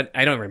 Wala lang. But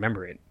I don't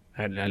remember it.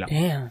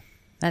 Damn.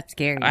 That's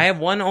scary. I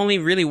have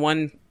only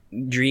one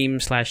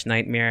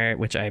dream/nightmare,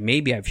 which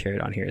I've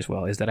shared on here as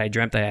well, is that I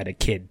dreamt I had a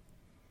kid.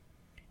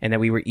 And that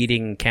we were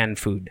eating canned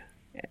food.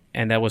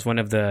 And that was one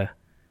of the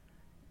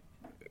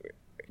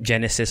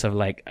genesis of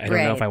like, I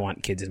don't know if I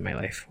want kids in my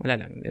life. I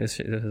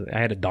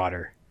had a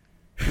daughter.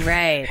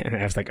 Right. And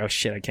I was like, oh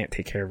shit, I can't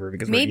take care of her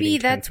because maybe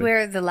that's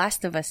where The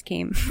Last of Us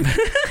came.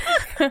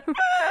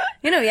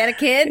 You had a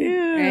kid,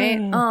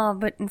 right? Oh,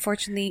 but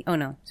unfortunately, oh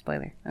no,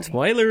 spoiler. Okay.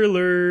 Spoiler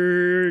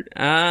alert.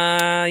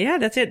 Yeah,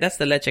 that's it. That's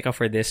the Leche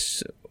for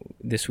this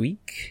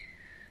week.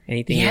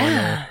 Anything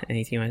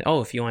you want?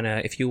 Oh, if you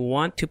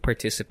want to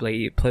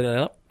participate,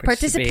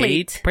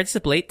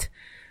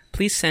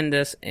 please send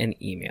us an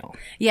email.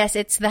 Yes,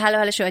 it's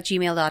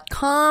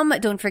thehallohalloshow@gmail.com.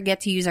 Don't forget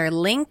to use our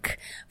link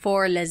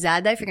for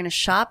Lazada if you're going to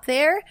shop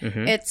there.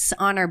 It's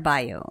on our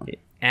bio.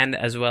 And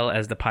as well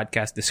as the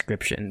podcast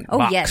description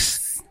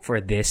box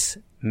for this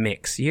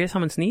mix. You hear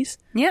someone sneeze?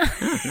 Yeah.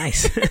 Oh,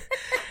 nice.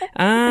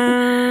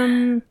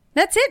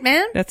 That's it,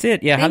 man. That's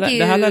it. Yeah, Thank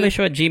you.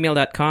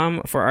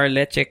 thehallohalloshow@gmail.com for our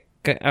Leche,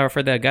 or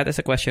for the Got Us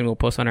a Question, we'll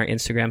post on our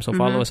Instagram. So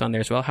follow us on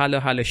there as well. Hallo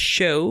Hallo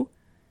Show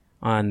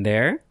on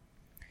there.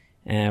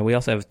 We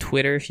also have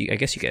Twitter. I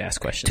guess you could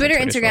ask questions. Twitter,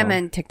 on Instagram,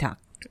 and TikTok.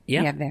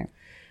 Yeah. We have there.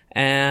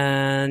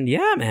 And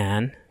yeah,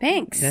 man.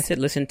 Thanks. That's it.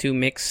 Listen to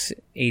Mix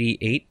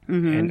 88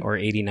 or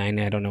 89.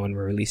 I don't know when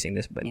we're releasing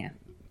this, but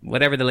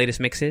whatever the latest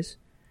mix is,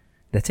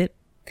 that's it.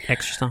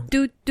 Extra song.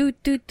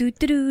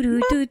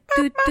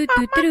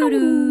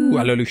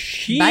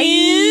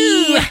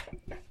 Bye.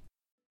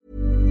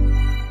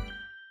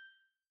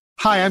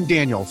 Hi, I'm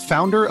Daniel,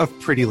 founder of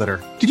Pretty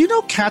Litter. Did you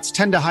know cats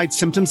tend to hide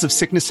symptoms of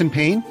sickness and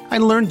pain? I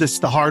learned this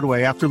the hard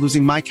way after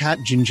losing my cat,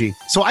 Gingy.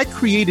 So I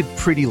created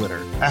Pretty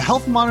Litter, a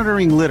health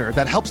monitoring litter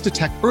that helps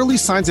detect early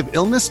signs of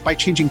illness by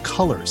changing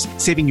colors,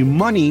 saving you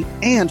money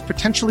and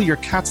potentially your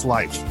cat's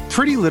life.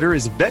 Pretty Litter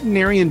is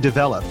veterinarian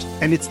developed,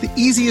 and it's the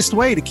easiest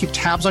way to keep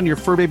tabs on your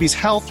fur baby's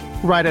health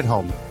right at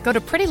home. Go to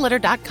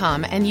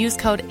prettylitter.com and use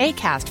code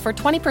ACAST for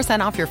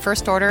 20% off your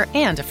first order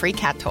and a free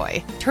cat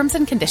toy. Terms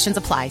and conditions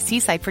apply. See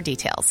site for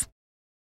details.